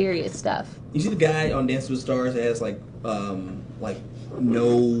serious stuff. You see the guy on Dancing with the Stars that has like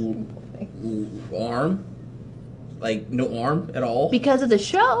no arm, like no arm at all. Because of the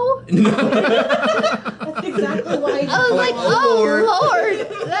show, That's exactly why I was like, Oh, oh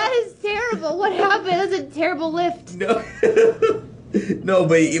Lord, that is terrible. What happened? That's a terrible lift. No, no,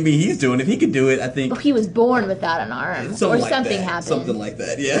 but I mean, he's doing it. If he could do it, I think He was born without an arm, or like something that. happened. Something like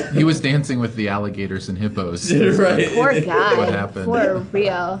that. Yeah. He was dancing with the alligators and hippos. Right. Poor guy. What happened? For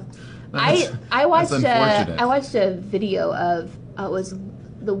real. That's- I watched that's unfortunate. I watched a video of it was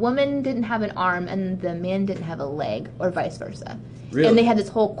the woman didn't have an arm and the man didn't have a leg, or vice versa. Really? And they had this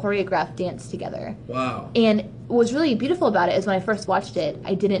whole choreographed dance together. Wow. And what was really beautiful about it is when I first watched it,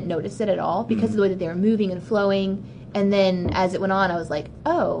 I didn't notice it at all because of the way that they were moving and flowing. And then as it went on, I was like,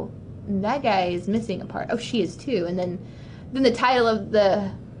 oh, that guy is missing a part. Oh, she is too. And then the title of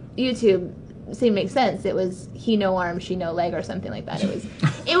the YouTube seemed to make sense. It was he no arm, she no leg, or something like that.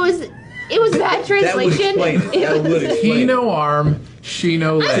 It was bad translation. That would explain it. That would explain He it. no arm, she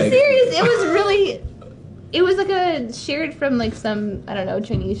no I'm leg. serious. It was really. It was like a shared from like some, I don't know,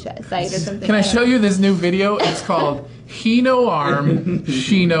 Chinese site or something. Can I show you this new video? It's called He No Arm,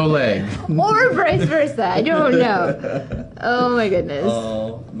 She No Leg. Or vice versa. I don't know. Oh my goodness.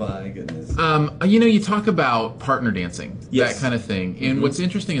 Oh my goodness. You talk about partner dancing, Yes. that kind of thing. And what's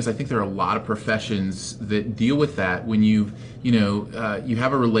interesting is I think there are a lot of professions that deal with that when you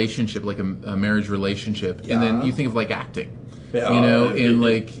have a relationship, like a marriage relationship, and then you think of like acting. Yeah. And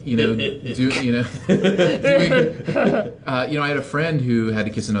like, I had a friend who had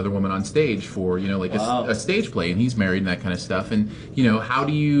to kiss another woman on stage for, like Wow. a stage play, and he's married and that kind of stuff. And, how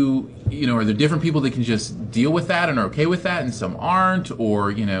do you, are there different people that can just deal with that and are okay with that and some aren't?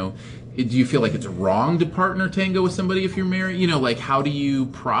 Or, do you feel like it's wrong to partner tango with somebody if you're married? Like, how do you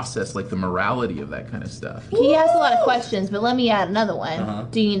process like the morality of that kind of stuff? He asked a lot of questions, but let me add another one. Uh-huh.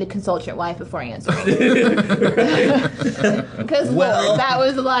 Do you need to consult your wife before answering? Because Well- that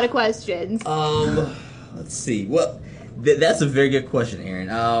was a lot of questions. Let's see. Well, that's a very good question,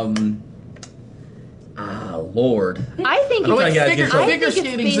 Aaron. Lord. I think Oh, I it's, gotta get I figure think it's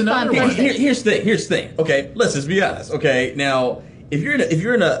skating's based another on one. preference. Here's the thing. Okay, let's just be honest. Okay, now if you're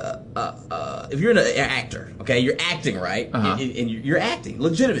an actor, okay, you're acting, right, Uh-huh. and you're acting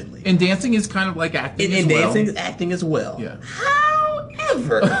legitimately, And dancing is kind of like acting and as well. dancing is acting as well. Yeah.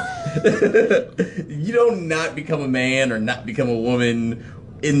 However, you don't not become a man or not become a woman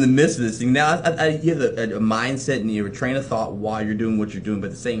in the midst of this thing. Now, you have a mindset and you have a train of thought while you're doing what you're doing, but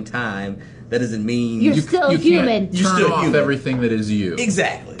at the same time, that doesn't mean You're still you human. Can't You're turn still off human. everything that is you.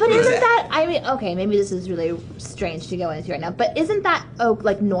 exactly. But isn't exactly. that, I mean, okay, maybe this is really strange to go into right now, but isn't that,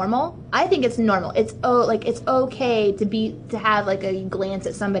 like, normal? I think it's normal. It's, it's okay to have, like, a glance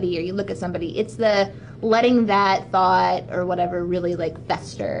at somebody or you look at somebody. It's the letting that thought or whatever really, like,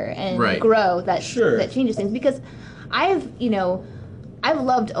 fester and Right. grow that changes things. Because I've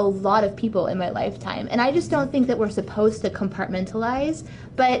loved a lot of people in my lifetime, and I just don't think that we're supposed to compartmentalize.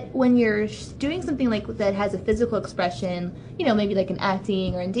 But when you're doing something like that has a physical expression, maybe like in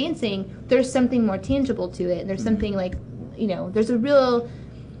acting or in dancing, there's something more tangible to it, and there's something like,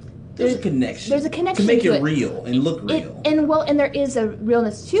 there's a connection. There's a connection to make to it it. real and look real. And there is a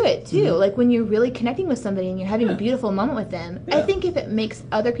realness to it too. Like when you're really connecting with somebody and you're having a beautiful moment with them. I Yeah. think if it makes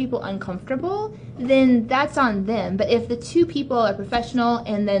other people uncomfortable, then that's on them. But if the two people are professional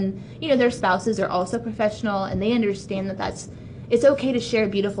and then their spouses are also professional and they understand that it's okay to share a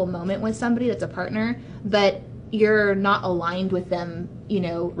beautiful moment with somebody that's a partner, but you're not aligned with them,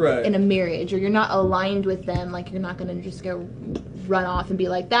 Right. in a marriage, or you're not aligned with them, like you're not going to just go run off and be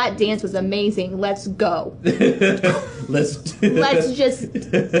like, that dance was amazing, let's go. Let's just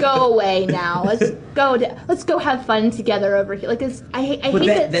go away now. Let's go have fun together over here. Like, I hate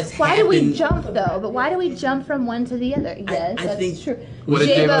that. Why do we jump though? But why do we jump from one to the other? Yes, I that's think, true. What did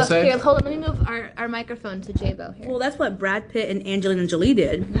J-Bo say? Here, hold on. Let me move our microphone to J-Bo here. Well, that's what Brad Pitt and Angelina Jolie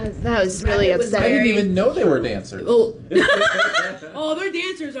did. That was really I upsetting. didn't even know they were dancers. Oh, oh, they're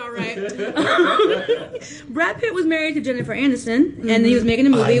dancers, all right. Brad Pitt was married to Jennifer Aniston, and he was making a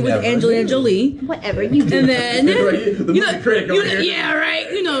movie with Angelina Jolie. Whatever you do. And then, critic over here. yeah,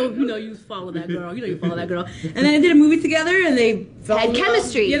 right. You follow that girl. You follow that girl. And then they did a movie together, and they Had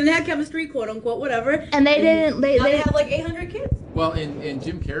chemistry. Yeah, they had chemistry, quote unquote, whatever. And they didn't. They have like 800 kids. Well, and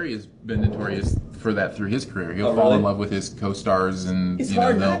Jim Carrey has been notorious for that through his career. He'll fall in love with his co-stars, and it's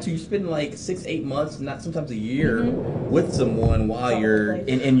hard not to. You spend like 6-8 months, not sometimes a year, with someone while you're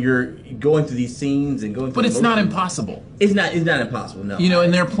and you're going through these scenes and going through. But it's not impossible. It's not impossible. No.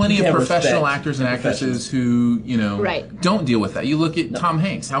 And there are plenty You of have professional respect actors for and actresses professionals. who Right. don't deal with that. You look at Tom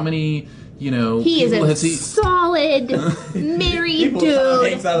Hanks. How many he people is a has he? solid married Pull Tom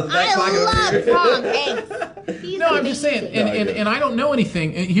dude. Hanks out of the back pocket over I here. love Tom Hanks. He's No, I'm just saying, amazing. and I don't know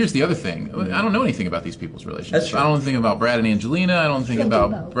anything. And here's the other thing: I don't know anything about these people's relationships. That's true. I don't know anything about Brad and Angelina. I don't think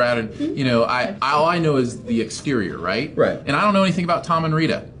about Brad and all I know is the exterior, right? Right. And I don't know anything about Tom and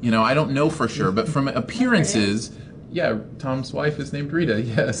Rita. I don't know for sure, but from appearances, yeah, Tom's wife is named Rita.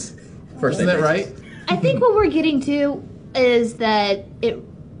 Yes, isn't that right? I think what we're getting to is that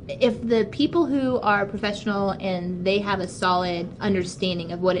if the people who are professional and they have a solid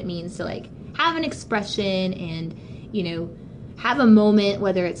understanding of what it means to like have an expression and have a moment,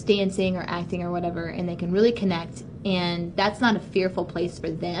 whether it's dancing or acting or whatever, and they can really connect, and that's not a fearful place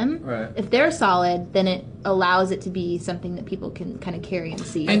for them. Right. If they're solid, then it allows it to be something that people can kind of carry and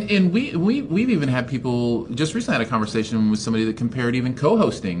see. And we've even had people, just recently had a conversation with somebody that compared even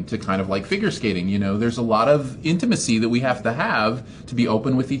co-hosting to kind of like figure skating. There's a lot of intimacy that we have to be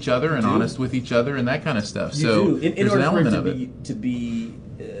open with each other and honest with each other and that kind of stuff. So in there's order an element for of it it. to be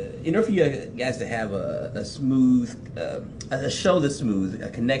in order for you guys to have a smooth, a show that's smooth, a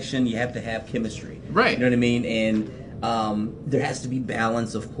connection, you have to have chemistry. Right. You know what I mean? And there has to be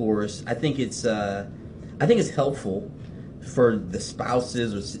balance, of course. I think it's helpful for the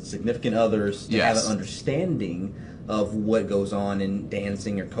spouses or significant others to have an understanding of what goes on in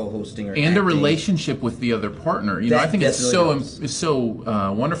dancing or co-hosting or and acting. a relationship with the other partner. I think it's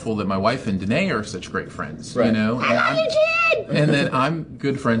so wonderful that my wife and Danae are such great friends. Right. I love you, Jen! And then I'm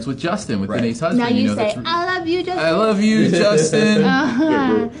good friends with Justin, with Danae's husband. Now you say, that's I love you, Justin. I love you, Justin.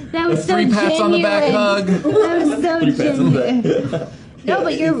 That was so 3 pats on the back hug. That was so 3 pats on the genuine. back. No,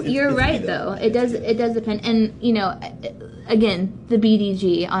 but you're It's right key, though. It does depend. And again, the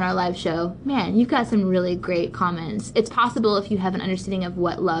BDG on our live show, man, you've got some really great comments. It's possible if you have an understanding of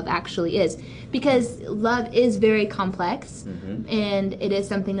what love actually is, because love is very complex, and it is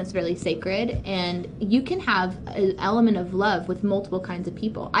something that's really sacred, and you can have an element of love with multiple kinds of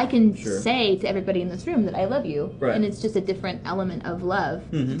people. I can say to everybody in this room that I love you, Right. and it's just a different element of love.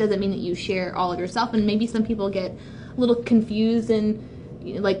 It doesn't mean that you share all of yourself, and maybe some people get a little confused and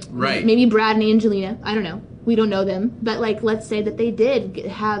Right. maybe Brad and Angelina, I don't know, we don't know them, but let's say that they did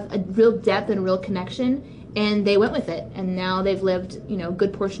have a real depth and a real connection, and they went with it, and now they've lived a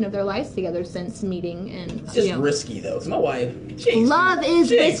good portion of their lives together since meeting. And It's just risky though. So my wife, she ain't Love stupid. is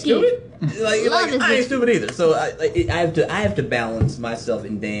She ain't risky. stupid. Love is I risky. ain't stupid either. So I have to balance myself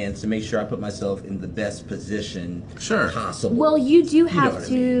in dance to make sure I put myself in the best position possible. Well, you do have what I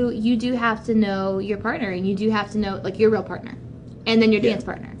to you do have to know your partner, and you do have to know your real partner, and then your dance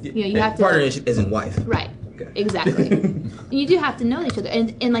partner. You have to partner isn't wife. Right. Okay. Exactly. And you do have to know each other.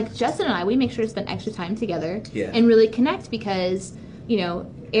 And like Justin and I, we make sure to spend extra time together and really connect because,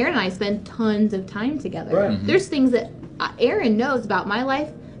 Aaron and I spend tons of time together. Right. There's things that Aaron knows about my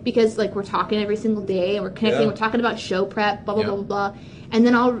life because we're talking every single day and we're connecting, we're talking about show prep, blah, blah, blah, blah, blah. And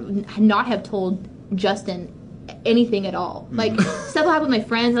then I'll not have told Justin anything at all. Stuff will happen with my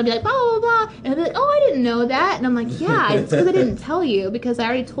friends and I'll be like, blah, blah, blah. And I'll be like, oh, I didn't know that. And I'm like, yeah, it's because I didn't tell you because I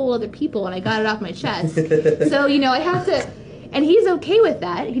already told other people and I got it off my chest. So, I have to, and he's okay with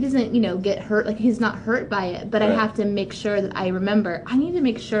that. He doesn't, get hurt. He's not hurt by it. But I have to make sure that I remember, I need to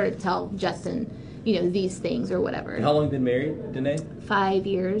make sure to tell Justin, these things or whatever. And how long have you been married, Danae? 5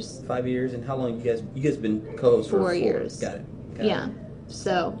 years. 5 years. And how long you guys been co-hosts for? 4 years. Got it. Yeah.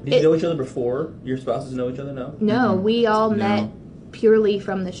 So. Did you know each other before? Your spouses know each other now? No, we all met purely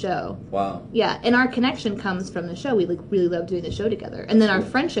from the show. Wow. Yeah, and our connection comes from the show. We really love doing the show together. And then our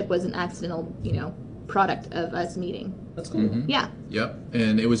friendship was an accidental, product of us meeting. That's cool. Yeah. Yep.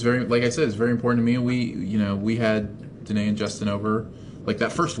 And it was very, like I said, it's very important to me. We had Danae and Justin over like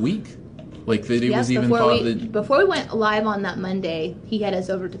that first week? Like that it Yes, was even before we went live on that Monday, he had us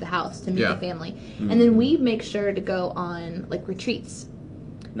over to the house to meet the family, Mm-hmm. and then we make sure to go on like retreats.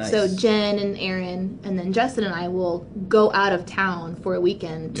 Nice. So Jen and Aaron, and then Justin and I will go out of town for a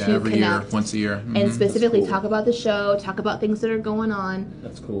weekend to every connect year, once a year. Mhm. and specifically That's cool. talk about the show, talk about things that are going on.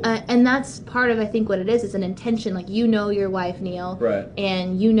 That's cool. And that's part of, I think, what it is. It's an intention. Like, you know your wife, Neil. Right.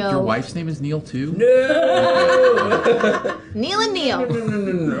 And you know... Your wife's name is Neil too? No! Neil and Neil.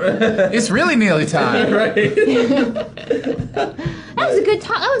 It's really Neely time. Right. That was a good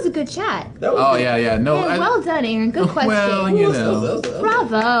talk. That was a good chat. That was Oh good. yeah. No. Yeah, well done, Aaron. Good question. Well, you know. That was-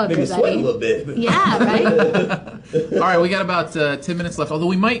 Bravo, Made me sweat a everybody. little bit. But Yeah, right? All right, we got about 10 minutes left. Although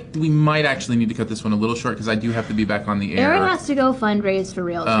we might actually need to cut this one a little short because I do have to be back on the air. Aaron has to go fundraise for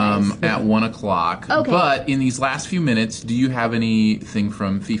real, guys. At 1 o'clock. Okay. But in these last few minutes, do you have anything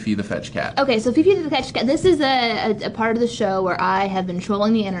from Fifi the Fetch Cat? Okay, so Fifi the Fetch Cat. This is a part of the show where I have been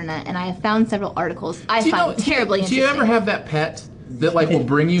trolling the internet, and I have found several articles I find terribly Do interesting. you ever have that pet that like will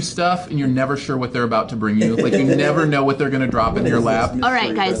bring you stuff and you're never sure what they're about to bring you? Like you never know what they're going to drop in your lap. All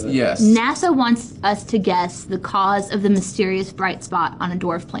right, guys. Yes. NASA wants us to guess the cause of the mysterious bright spot on a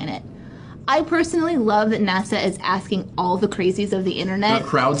dwarf planet. I personally love that NASA is asking all the crazies of the internet They're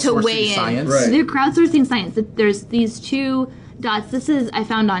crowdsourcing to weigh in. science. Right. They're crowdsourcing science. There's these two dots. This is I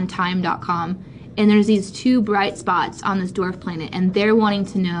found on time.com. And there's these two bright spots on this dwarf planet, and they're wanting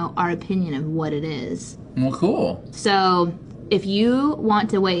to know our opinion of what it is. Well, cool. So, if you want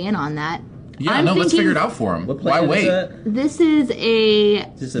to weigh in on that, Yeah, I'm let's thinking figure it out for him. what Why planet wait? is that? This is a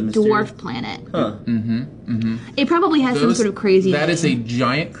Just a mysterious- dwarf planet. Huh. It probably has some sort of crazy That name. is a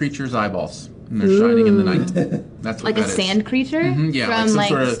giant creature's eyeballs, and they're shining in the night. That's what like a that is. sand creature Yeah, from some like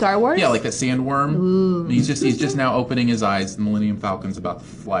sort of, Star Wars. Yeah, like a sandworm. Ooh. He's just now opening his eyes. The Millennium Falcon's about to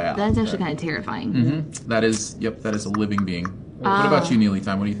fly out. That's actually kind of terrifying. That is a living being. What about you, Neely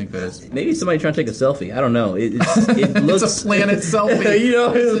Time? What do you think that is? Maybe somebody trying to take a selfie. I don't know. It looks... It's a planet selfie. you know,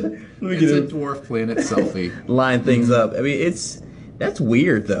 let me It's get a it. dwarf planet selfie. Line things up. I mean, that's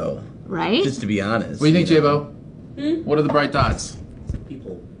weird though. Right? Just to be honest. What do you think, you know? J-Bo? What are the bright dots?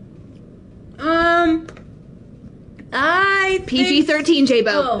 People. I think... PG-13,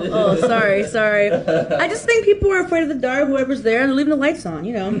 J-Bo. Oh, sorry. I just think people are afraid of the dark. Whoever's there, and they're leaving the lights on.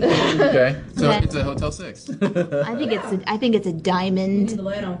 You know, Okay, so Okay. it's a Hotel 6. I think it's a diamond the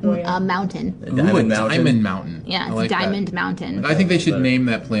light on for you. mountain. A Ooh, a diamond mountain. Diamond Mountain. Yeah, it's I like a diamond that. mountain. I think they should name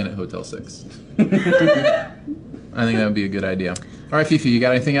that planet Hotel 6. I think that would be a good idea. All right, Fifi, you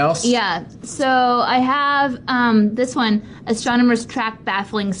got anything else? Yeah, so I have this one. Astronomers track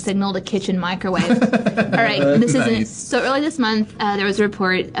baffling signal to kitchen microwave. All right, this Nice. is so early this month. There was a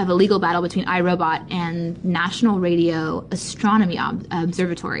report of a legal battle between iRobot and National Radio Astronomy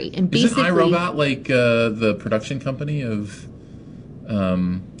Observatory, and Isn't basically, iRobot like the production company of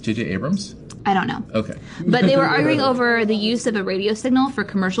J.J. Abrams? I don't know. Okay. But they were arguing over the use of a radio signal for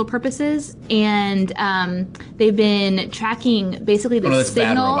commercial purposes, and they've been tracking basically the that's Bad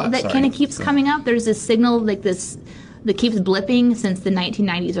signal Robot, that sorry. kind of keeps coming up. There's this signal like this that keeps blipping since the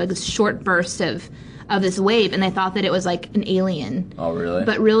 1990s, like this short burst of this wave, and they thought that it was like an alien. Oh, really?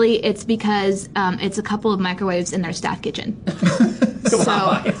 But really, it's because it's a couple of microwaves in their staff kitchen. So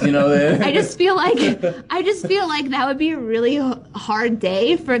you know that. I just feel like that would be a really hard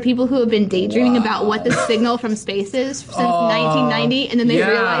day for people who have been daydreaming about what the signal from space is since 1990, and then they yeah.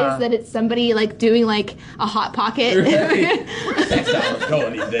 realize that it's somebody like doing like a hot pocket. That's how it's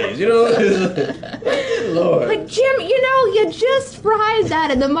going these days. You know. Lord. Like, Jim, you just fried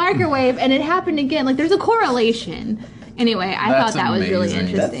that in the microwave, and it happened again. Like, there's a correlation. Anyway, I That's thought that was really amazing.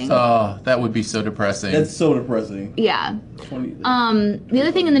 interesting. Oh, that would be so depressing. That's so depressing. Yeah. The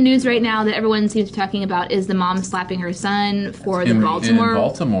other thing in the news right now that everyone seems to be talking about is the mom slapping her son for the in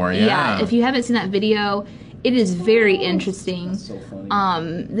Baltimore. yeah. If you haven't seen that video, it is very interesting. So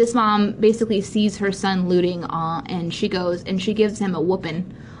funny. This mom basically sees her son looting, and she goes and she gives him a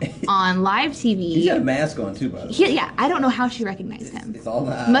whooping on live TV. He's got a mask on too, by the way. Yeah, I don't know how she recognized him. It's all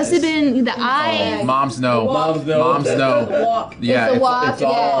the eyes. Must have been the eye. Moms know. Moms know. Moms know. Walk. Yeah, It's a walk, it's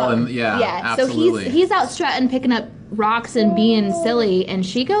all yeah. and yeah, So absolutely. he's out strutting, picking up rocks and being silly, and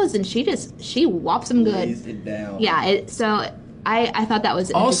she goes and she whops him good. Lays it down. Yeah. So I thought that was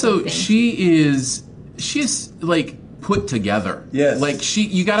an Also, interesting thing. she's like put together. Yes. Like she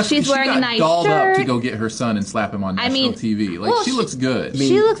She's wearing a got nice dolled shirt. up to go get her son and slap him on national TV. Like well, she looks good.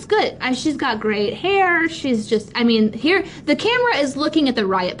 She looks good. She's got great hair. She's just, here, the camera is looking at the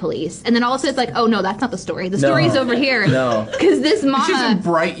riot police. And then all of a sudden it's like, oh no, that's not the story. The story's over here. No. Because this mama. She's in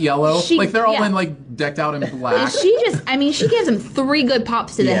bright yellow. She- like they're all yeah. in like decked out in black. She gives him 3 good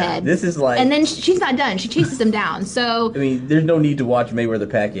pops to the head. This is like... And then she's not done. She chases him down, so... I mean, there's no need to watch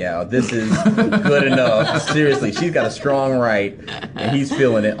Mayweather-Pacquiao. This is good enough. Seriously, she's got a strong right, and he's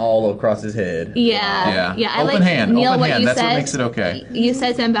feeling it all across his head. Yeah. I Open like, hand. Neil, Open what hand. you That's said. what makes it okay. You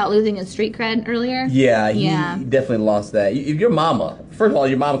said something about losing his street cred earlier? Yeah, he definitely lost that. If your mama, first of all,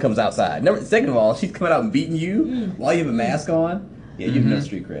 your mama comes outside. Second of all, she's coming out and beating you while you have a mask on. Yeah, you have no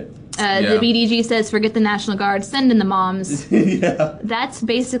street cred. The BDG says, forget the National Guard, send in the moms. Yeah. That's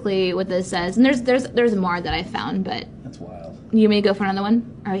basically what this says. And there's more that I found, but... That's wild. You may go for another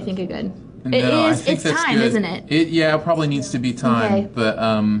one? Or you think you're good? No, it's time, good. isn't it? It probably needs to be time. Okay.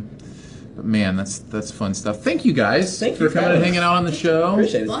 But man, that's fun stuff. Thank you guys for coming and hanging out on the show.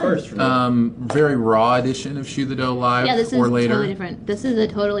 Appreciate it. It's first for me. Very raw edition of Shoe the Dough Live. Yeah, this is or later. totally different. This is a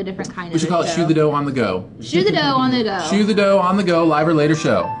totally different kind of We should call it Shoe the Dough on the Go. Shoe the Dough on the Go. Shoe the Dough on the Go, live or later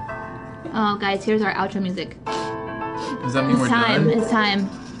show. Oh, guys, here's our outro music. Does that mean we're done? It's time.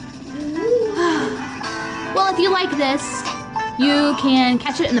 Well, if you like this, you can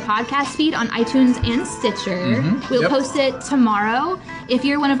catch it in the podcast feed on iTunes and Stitcher. We'll post it tomorrow. If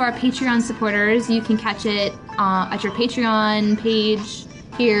you're one of our Patreon supporters, you can catch it at your Patreon page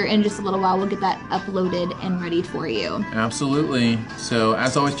here in just a little while. We'll get that uploaded and ready for you. Absolutely. So,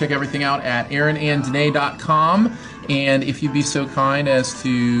 as always, check everything out at aaronanddanae.com. And if you'd be so kind as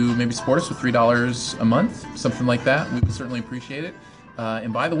to maybe support us with $3 a month, something like that, we would certainly appreciate it.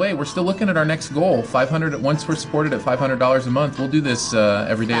 And by the way, we're still looking at our next goal, $500. Once we're supported at $500 a month, we'll do this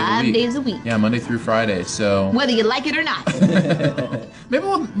every day of the week. 5 days a week. Yeah, Monday through Friday. So whether you like it or not.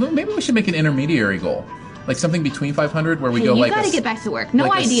 maybe we should make an intermediary goal, like something between 500, where we go you like gotta get back to work. No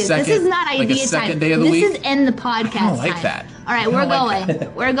like ideas. Second, this is not idea like a second time. Day of the this week. is in the podcast. I don't like time. that. All right, we're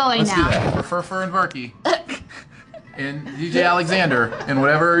going. We're going Let's now. do that for Fur and Verky. And DJ Alexander and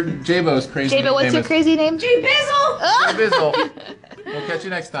whatever J-Bo's crazy J-Bo, what's name your is. crazy name? J-Bizzle! J-Bizzle. We'll catch you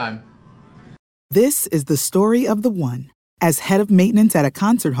next time. This is the story of the one. As head of maintenance at a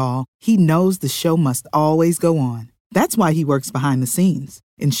concert hall, he knows the show must always go on. That's why he works behind the scenes,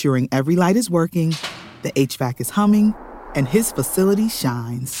 ensuring every light is working, the HVAC is humming, and his facility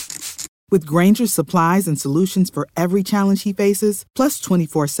shines. With Grainger's supplies and solutions for every challenge he faces, plus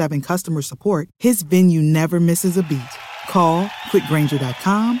 24/7 customer support, his venue never misses a beat. Call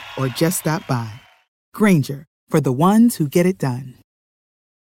quickgrainger.com or just stop by. Grainger, for the ones who get it done.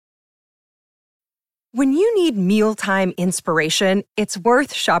 When you need mealtime inspiration, it's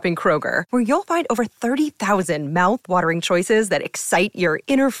worth shopping Kroger, where you'll find over 30,000 mouth-watering choices that excite your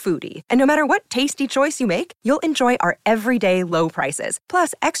inner foodie. And no matter what tasty choice you make, you'll enjoy our everyday low prices,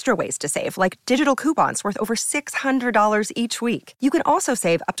 plus extra ways to save, like digital coupons worth over $600 each week. You can also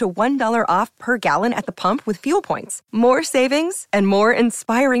save up to $1 off per gallon at the pump with fuel points. More savings and more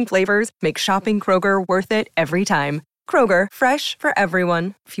inspiring flavors make shopping Kroger worth it every time. Kroger, fresh for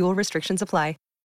everyone. Fuel restrictions apply.